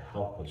ready to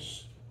help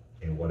us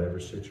in whatever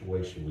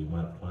situation we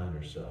might find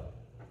ourselves.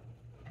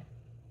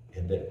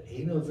 And that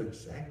he knows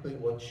exactly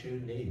what you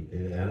need.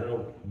 And I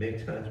know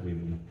many times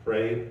we've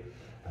prayed.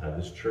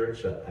 This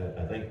church,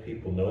 I think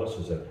people know us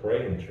as a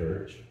praying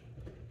church.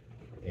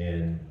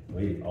 And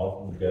we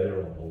often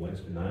gather on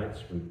Wednesday nights,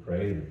 we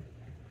pray.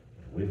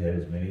 We've had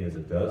as many as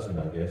a dozen,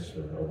 I guess,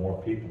 or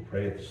more people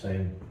pray at the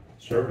same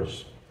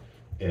service.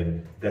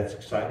 And that's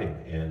exciting.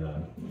 And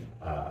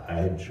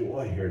I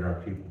enjoy hearing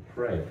our people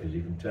pray, because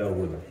you can tell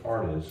where their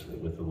heart is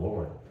with the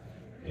Lord.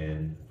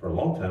 And for a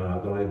long time, I'll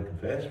go ahead and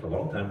confess, for a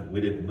long time,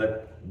 we didn't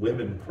let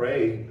women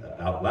pray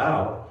out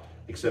loud,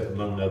 except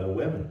among other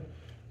women.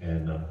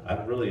 And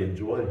I've really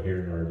enjoyed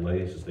hearing our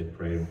ladies as they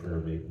pray in prayer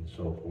meetings and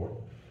so forth.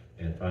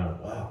 And found,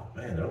 wow,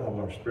 man, they're a lot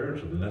more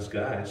spiritual than us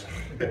guys.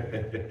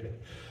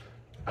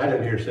 I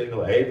didn't hear a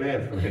single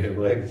amen from any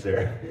ladies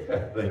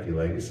there. Thank you,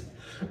 ladies.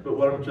 But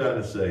what I'm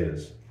trying to say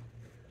is,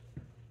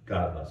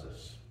 God loves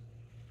us.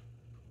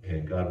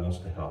 And God wants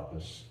to help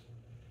us.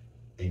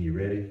 And you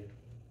ready?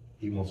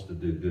 He wants to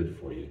do good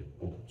for you.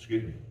 Oh,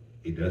 excuse me.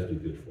 He does do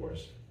good for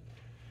us.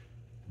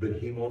 But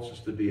he wants us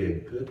to be a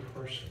good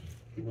person.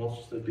 He wants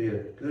us to be a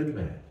good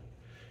man.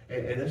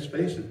 And let's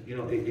face it, you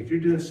know, if you're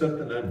doing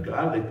something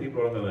ungodly,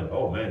 people are going to,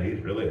 oh man,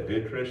 he's really a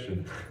good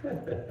Christian.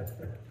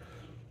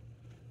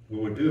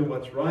 When we're doing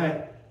what's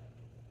right,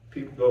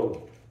 people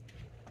go,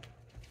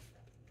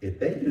 if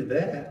they do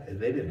that, and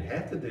they didn't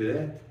have to do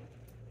that,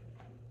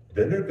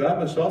 then their God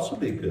must also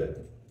be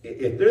good.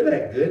 If they're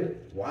that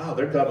good, wow,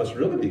 their God must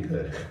really be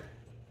good.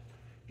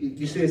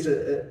 You see,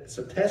 it's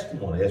a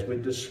testimony as we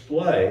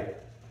display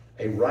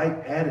a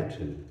right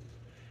attitude.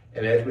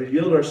 And as we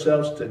yield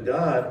ourselves to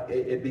God,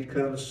 it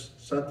becomes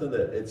something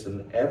that it's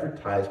an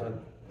advertisement,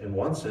 in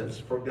one sense,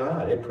 for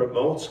God. It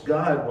promotes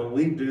God when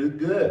we do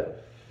good.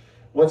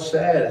 What's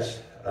sad is,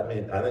 I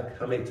mean, I think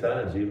how many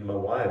times, even my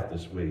wife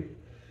this week,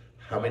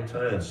 how many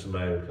times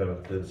somebody would come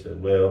up to and say,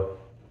 well,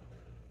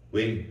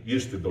 we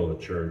used to go to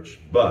church,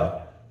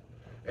 but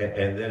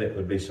And then it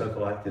would be something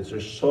like this.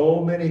 There's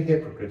so many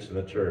hypocrites in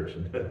the church.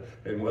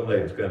 And one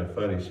lady was kind of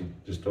funny. She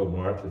just told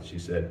Martha, she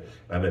said,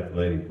 I met the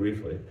lady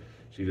briefly.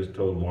 She just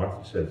told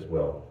Martha, says,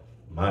 well,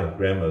 my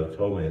grandmother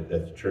told me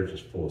that the church is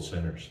full of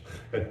sinners.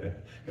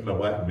 And my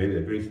wife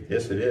immediately agrees,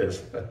 yes, it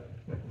is.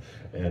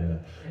 And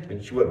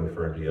she wasn't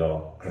referring to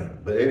y'all.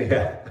 But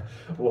anyhow,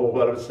 well,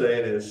 what I'm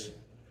saying is,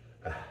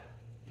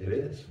 it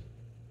is.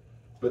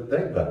 But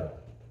think about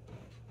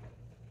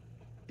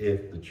it.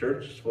 If the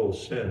church is full of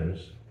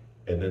sinners,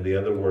 and then the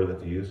other word that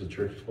they use, the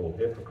church is full of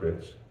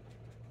hypocrites,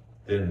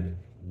 then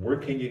where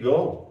can you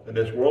go in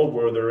this world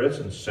where there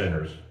isn't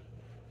sinners,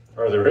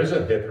 or there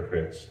isn't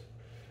hypocrites?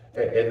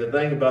 And the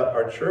thing about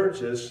our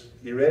church is,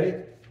 you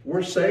ready?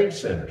 We're saved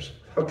sinners,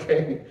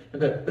 okay?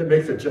 And that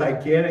makes a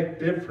gigantic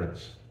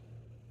difference.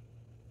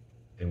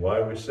 And why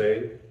are we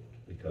saved?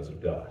 Because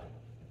of God.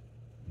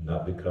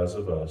 Not because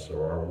of us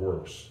or our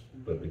works,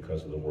 but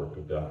because of the work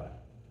of God.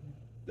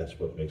 That's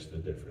what makes the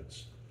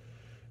difference.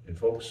 And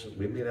folks,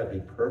 we may not be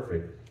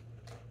perfect,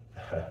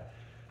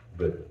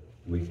 but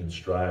we can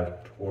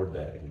strive toward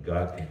that. And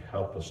God can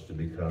help us to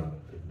become,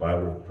 the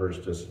Bible refers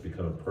to us as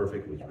becoming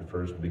perfect, which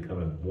refers to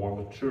becoming more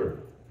mature.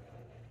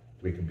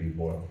 We can be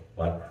more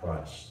like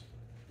Christ.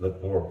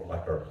 Look more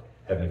like our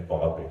Heavenly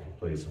Father, if you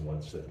please, in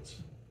one sense.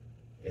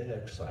 Isn't that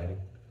exciting?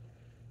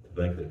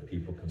 To think that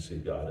people can see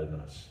God in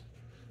us.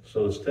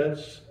 So the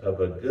steps of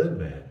a good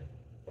man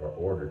are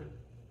ordered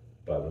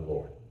by the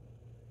Lord.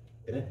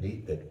 Isn't it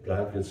neat that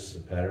God gives us a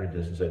pattern and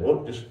doesn't say,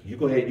 well, just you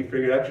go ahead, you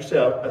figure it out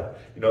yourself.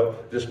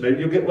 Just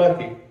maybe you'll get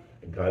lucky.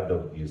 And God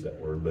doesn't use that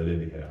word, but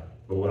anyhow.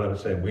 But what I'm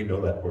saying, we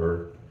know that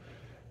word.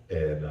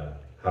 And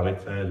how many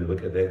times we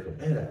look at that and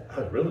go, man,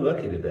 I was really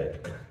lucky today.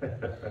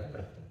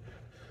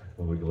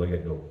 When we can look at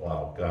it and go,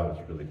 wow, God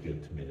was really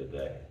good to me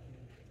today.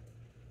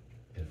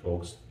 And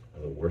folks,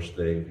 on the worst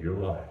day of your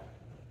life,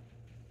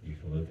 you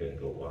can look at it and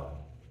go, wow,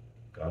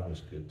 God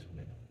was good to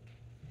me.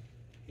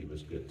 He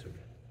was good to me.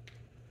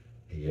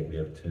 And yet we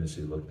have a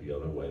tendency to look the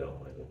other way. Don't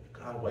we? Go,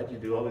 God, why'd you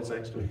do all these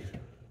things to me?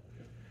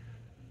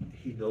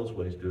 He knows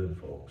what he's doing,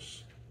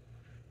 folks.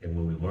 And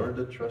when we learn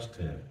to trust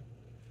him,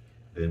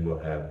 then we'll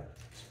have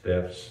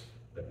steps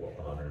that will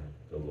honor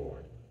the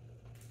Lord.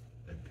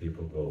 And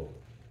people go,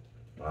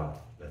 wow,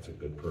 that's a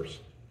good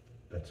person.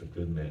 That's a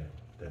good man.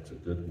 That's a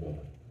good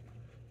woman.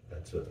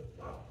 That's a,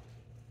 wow.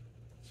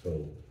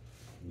 So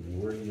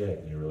where are you at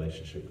in your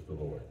relationship with the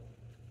Lord?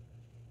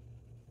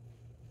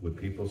 Would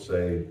people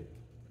say,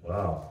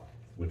 wow,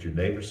 would your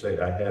neighbors say,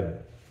 I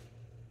had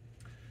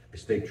a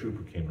state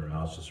trooper came to our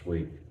house this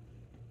week,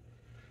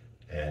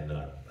 and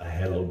I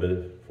had a little bit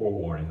of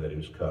forewarning that he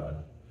was coming,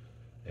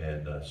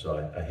 and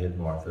so I hid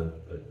Martha,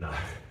 but no.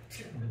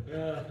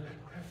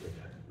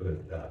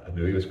 But I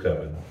knew he was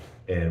coming.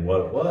 And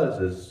what it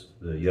was is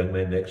the young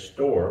man next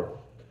door,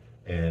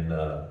 and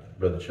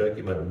Brother Chuck,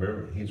 you might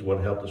remember, he's the one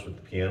who helped us with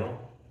the piano.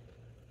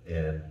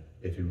 And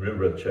if you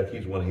remember Brother Chuck,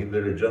 he's one, he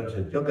literally jumped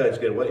and said, young guys,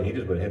 get away. And he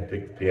just went ahead and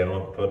picked the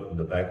piano up and put it in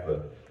the back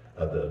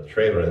of the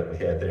trailer that we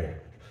had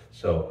there.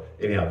 So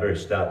anyhow, very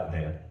stout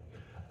man.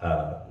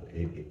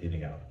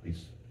 Anyhow,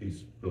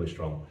 he's really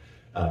strong.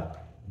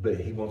 But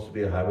he wants to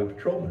be a highway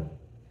patrolman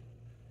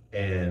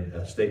and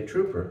a state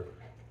trooper.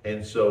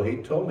 And so he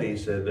told me, he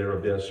said, there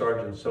will be a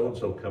sergeant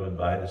so-and-so coming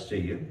by to see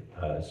you.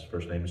 His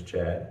first name is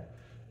Chad.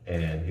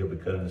 And he'll be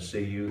coming to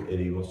see you, and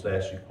he wants to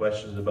ask you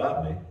questions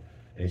about me.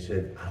 And he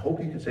said, I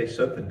hope you can say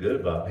something good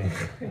about me.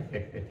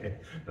 And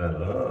I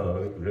thought,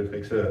 oh, really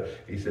think so.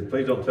 He said,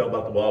 please don't tell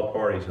about the wild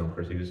parties. And of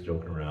course, he was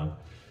joking around.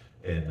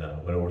 And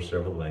went over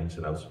several things,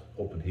 and I was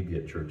hoping he'd be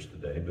at church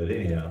today. But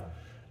anyhow,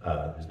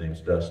 his name's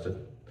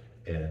Dustin.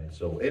 And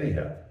so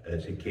anyhow,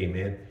 as he came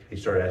in, he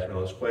started asking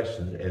all those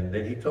questions. And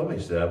then he told me,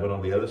 he said, I went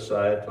on the other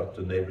side, talked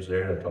to the neighbors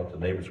there, and I talked to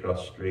the neighbors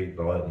across the street and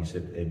all that. And he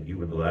said, and you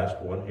were the last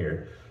one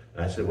here.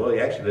 And I said, well, he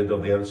actually lived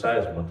on the other side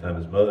at one time.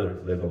 His mother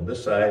lived on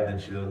this side,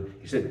 and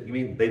he said, you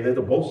mean he lived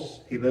on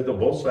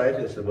both sides?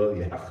 I said, well,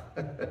 yeah.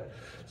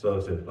 So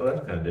I said, well,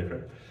 that's kind of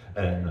different.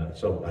 And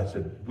so I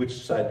said, which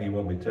side do you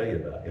want me to tell you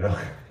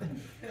about,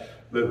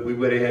 But we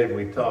went ahead and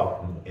we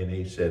talked, and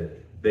he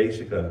said,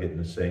 basically, I'm getting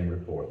the same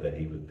report that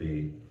he would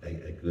be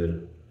a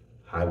good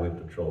highway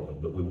patrolman,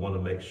 but we want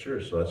to make sure,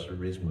 so that's the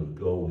reason we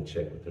go and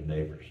check with their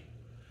neighbors.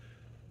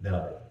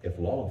 Now, if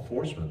law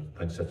enforcement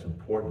thinks that's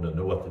important to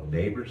know what the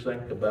neighbors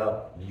think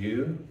about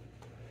you,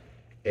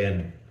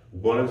 and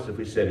one of us, if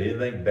we said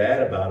anything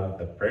bad about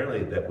him,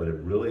 apparently that would have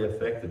really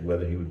affected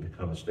whether he would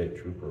become a state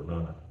trooper or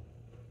not.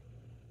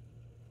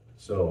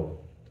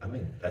 So, I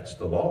mean, that's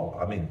the law.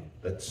 I mean,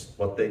 that's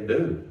what they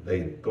do.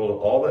 They go to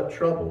all that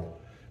trouble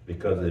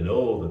because they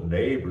know the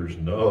neighbors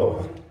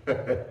know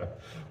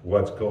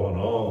what's going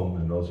on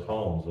in those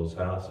homes, those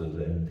houses.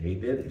 And he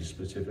did. He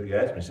specifically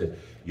asked me, he said,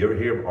 you ever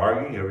hear him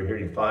arguing? You ever hear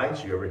any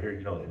fights? You ever hear,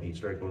 and he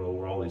started going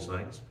over all these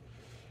things.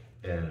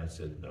 And I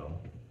said, no.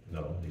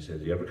 He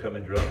said, you ever come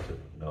in drunk? I said,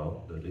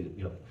 no.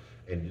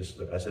 And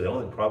I said, the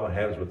only problem I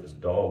have is with this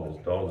dog. His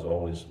dog is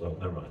always, well,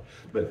 never mind.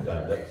 But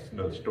that's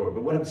another story.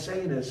 But what I'm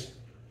saying is,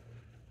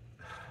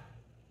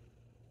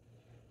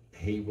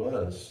 he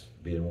was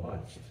being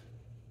watched.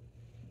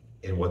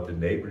 And what the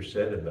neighbor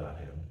said about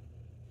him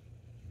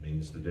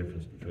means the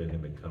difference between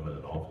him becoming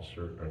an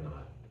officer or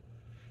not.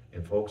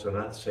 And folks, I'm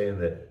not saying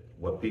that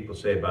what people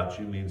say about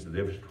you means the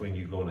difference between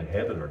you going to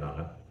heaven or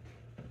not.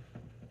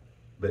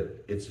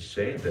 But it's a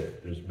shame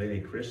that there's many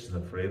Christians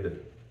afraid that,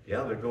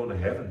 yeah, they're going to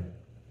heaven.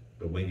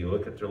 But when you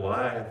look at their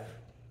life,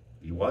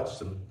 you watch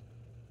them,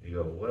 you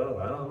go, well,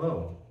 I don't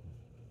know.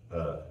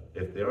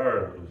 If they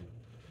are,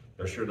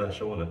 they're sure not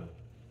showing it.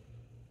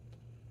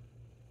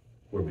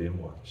 We're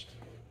being watched.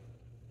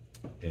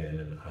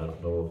 And I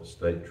don't know if a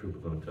state trooper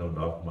is going to come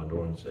knock on my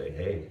door and say,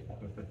 hey.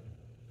 But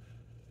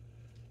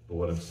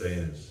what I'm saying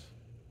is,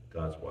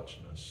 God's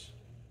watching us.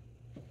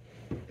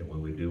 And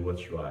when we do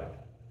what's right,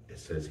 it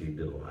says he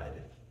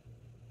delighteth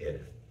in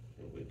it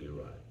when we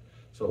do right.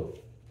 So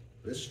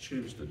let's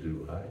choose to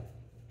do right.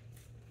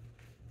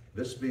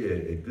 This be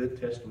a good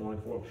testimony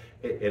for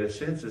him. In a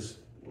sense,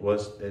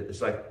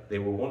 it's like they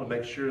will want to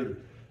make sure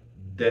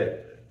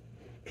that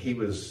he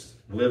was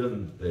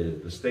living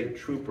the state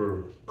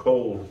trooper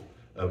code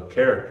of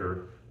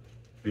character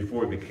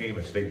before he became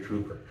a state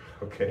trooper,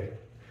 okay?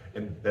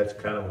 And that's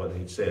kind of what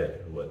he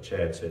said, what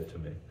Chad said to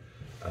me.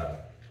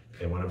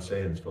 And what I'm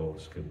saying is,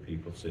 folks, can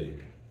people see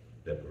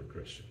that we're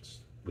Christians?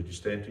 Would you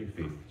stand to your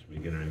feet as we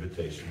begin our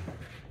invitation?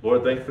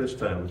 Lord, thank you for this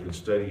time we can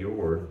study your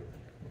word.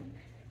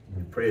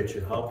 We pray that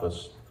you help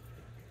us,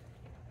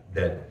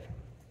 that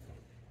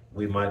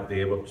we might be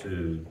able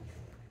to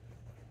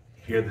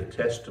hear the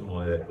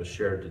testimony that was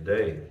shared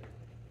today,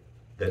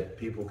 that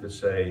people could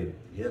say,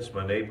 yes,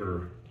 my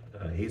neighbor,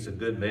 he's a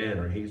good man,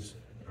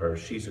 or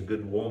she's a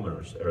good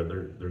woman, or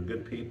they're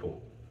good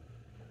people.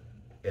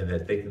 And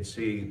that they can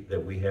see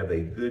that we have a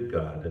good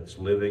God that's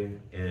living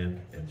in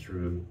and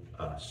through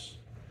us.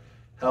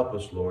 Help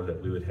us, Lord,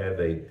 that we would have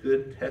a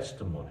good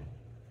testimony.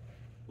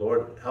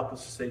 Lord, help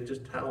us to see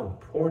just how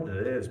important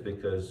it is,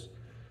 because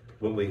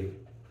when we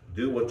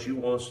do what you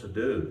want us to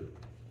do,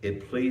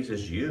 it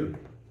pleases you,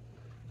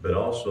 but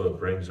also it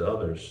brings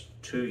others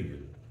to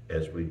you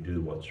as we do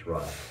what's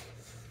right.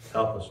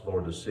 Help us,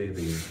 Lord, to see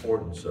the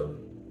importance of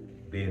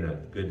being a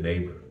good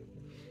neighbor.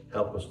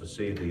 Help us to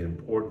see the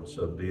importance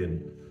of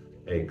being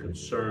a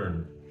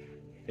concerned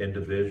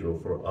individual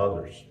for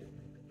others.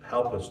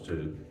 Help us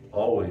to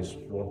always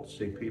want to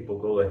see people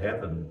go to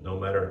heaven, no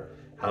matter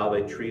how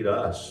they treat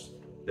us,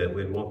 that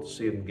we'd want to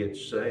see them get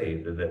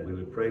saved, and that we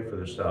would pray for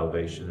their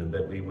salvation, and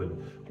that we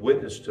would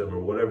witness to them, or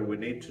whatever we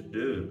need to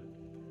do,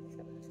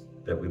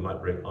 that we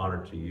might bring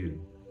honor to you.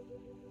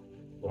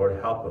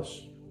 Lord, help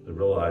us to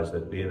realize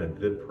that being a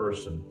good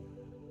person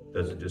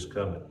doesn't just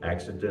come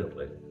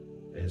accidentally.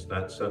 It's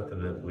not something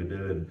that we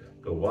do and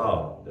go,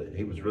 wow,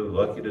 he was really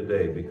lucky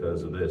today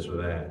because of this or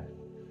that.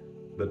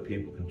 But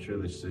people can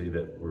truly see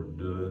that we're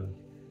doing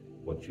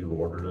what you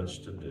ordered us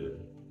to do,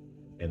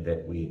 and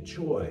that we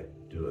enjoy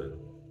doing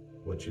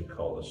what you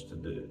call us to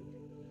do.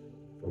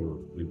 For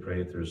we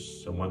pray if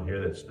there's someone here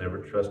that's never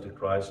trusted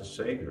Christ as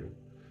Savior,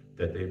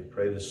 that they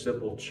pray the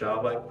simple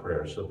childlike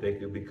prayer so that they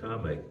could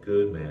become a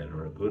good man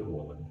or a good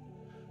woman.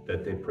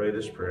 That they pray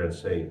this prayer and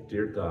say,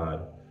 dear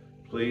God,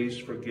 please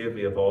forgive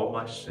me of all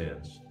my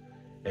sins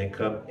and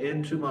come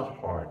into my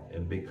heart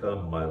and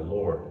become my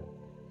Lord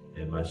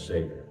and my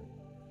Savior.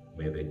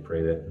 May they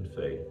pray that in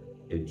faith.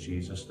 In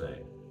Jesus'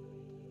 name,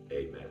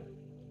 amen.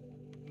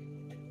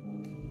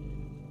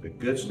 The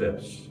good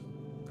steps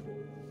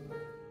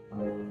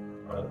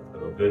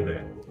of a good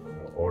man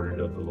are ordered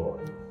of the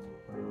Lord.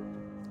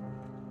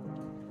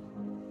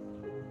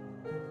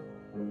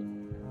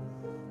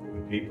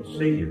 When people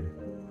see you,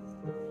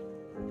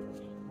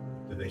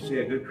 do they see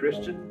a good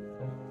Christian?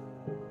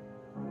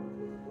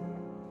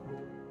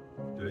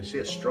 Do they see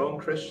a strong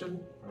Christian?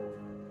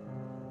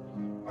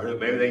 Or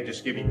maybe they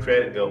just give you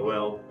credit and go,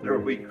 well, they're a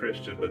weak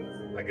Christian, but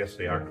I guess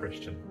they are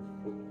Christian.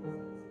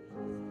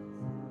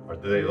 Or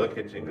do they look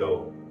at you and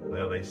go,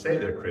 well, they say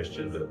they're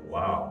Christian, but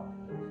wow.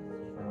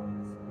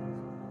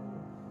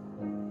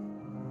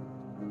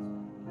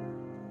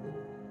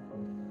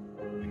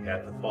 We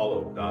have to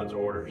follow God's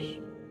orders.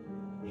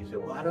 You say,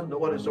 well, I don't know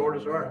what his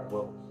orders are.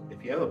 Well,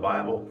 if you have a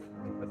Bible,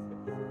 the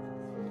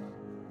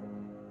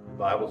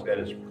Bible's got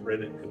his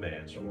printed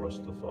commands for us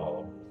to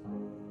follow.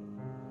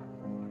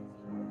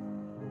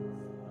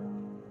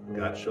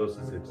 God shows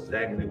us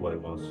exactly what he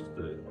wants us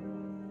to do.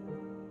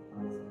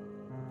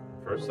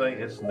 First thing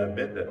is to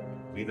admit that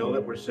we know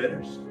that we're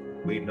sinners.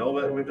 We know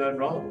that we've done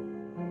wrong.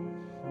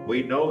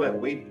 We know that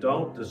we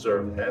don't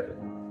deserve heaven.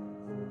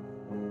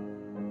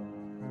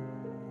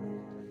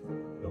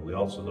 But we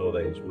also know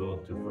that he's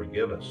willing to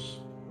forgive us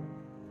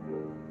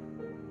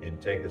and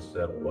take us to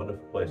that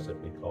wonderful place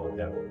that we call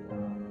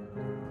heaven,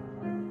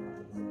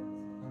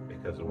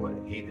 because of what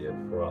he did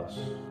for us,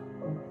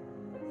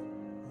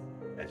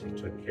 as he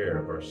took care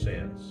of our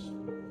sins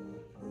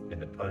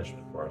and the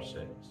punishment for our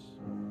sins.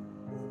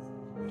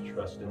 We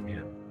trust in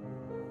him.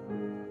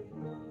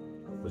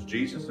 Was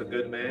Jesus a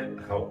good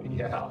man? Oh,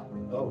 yeah.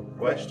 No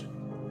question.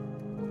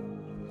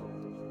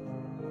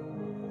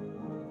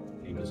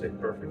 He was a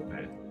perfect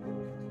man.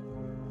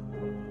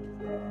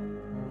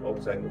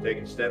 Folks, I can take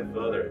it a step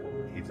further.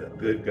 He's a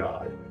good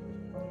God.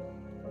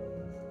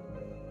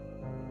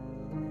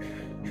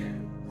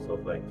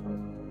 so thankful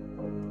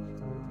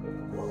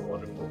for a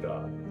wonderful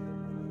God.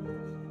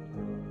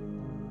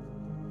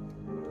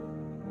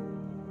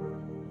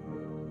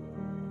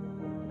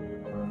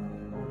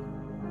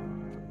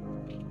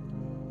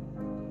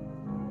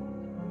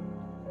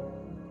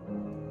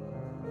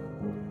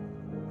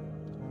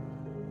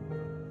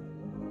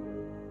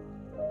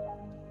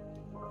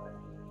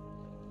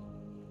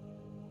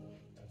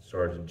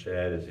 Sergeant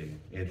Chad, as he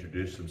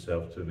introduced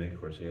himself to me, of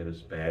course he had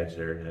his badge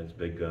there and had his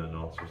big gun and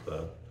all sorts of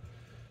stuff.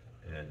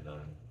 And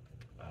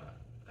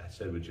I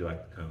said, would you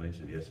like to come? He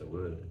said, yes, I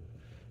would.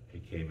 He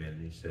came in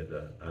and he said,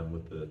 I'm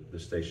with the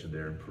station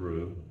there in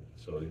Peru.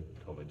 So he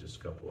told me just a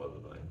couple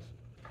other things.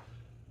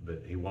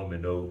 But he wanted me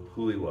to know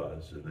who he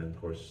was. And then,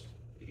 of course,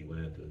 he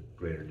went into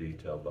greater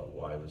detail about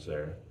why he was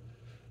there.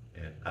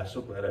 And I'm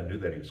so glad I knew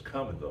that he was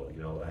coming, though.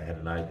 You know, I had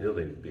an idea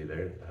that he'd be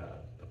there,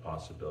 a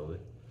possibility.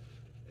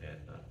 And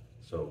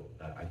so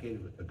I gave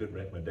a good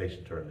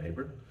recommendation to our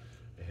neighbor.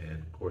 And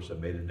of course, I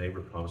made a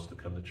neighbor promise to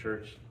come to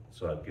church.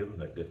 So I'd give him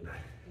that, didn't I?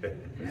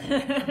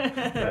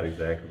 Not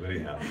exactly, but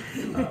anyhow,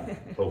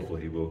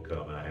 hopefully he will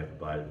come. And I have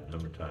invited him a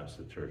number of times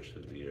to church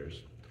through the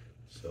years.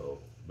 So,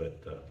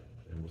 but,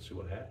 and we'll see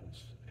what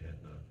happens. And,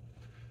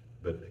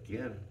 but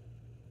again,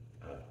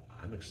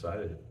 I'm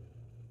excited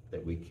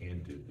that we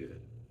can do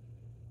good.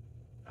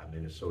 I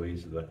mean, it's so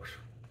easy to like,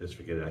 just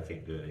forget it, I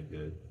can't do any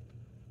good.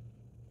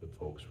 But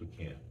folks, we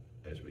can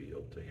as we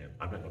yield to him.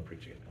 I'm not going to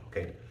preach again,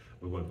 okay?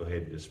 We want to go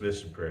ahead and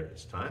dismiss in prayer at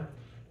this time.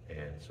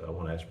 And so I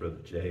want to ask Brother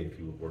Jay if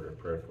you would word a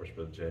prayer for us,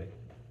 Brother Jay.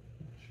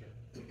 Sure.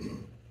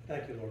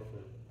 Thank you, Lord,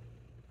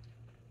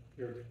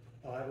 for your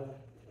Bible,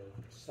 for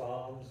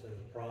Psalms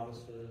and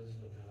promises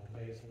and how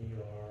amazing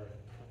you are.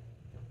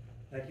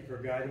 Thank you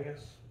for guiding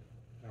us,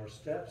 our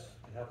steps,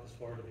 and help us,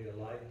 Lord, to be a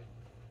light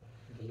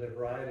and to live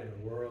right in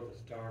a world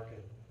that's dark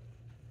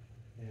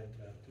and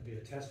to be a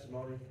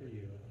testimony for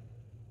you.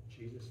 In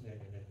Jesus' name,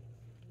 amen.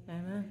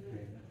 Amen.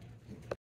 Amen.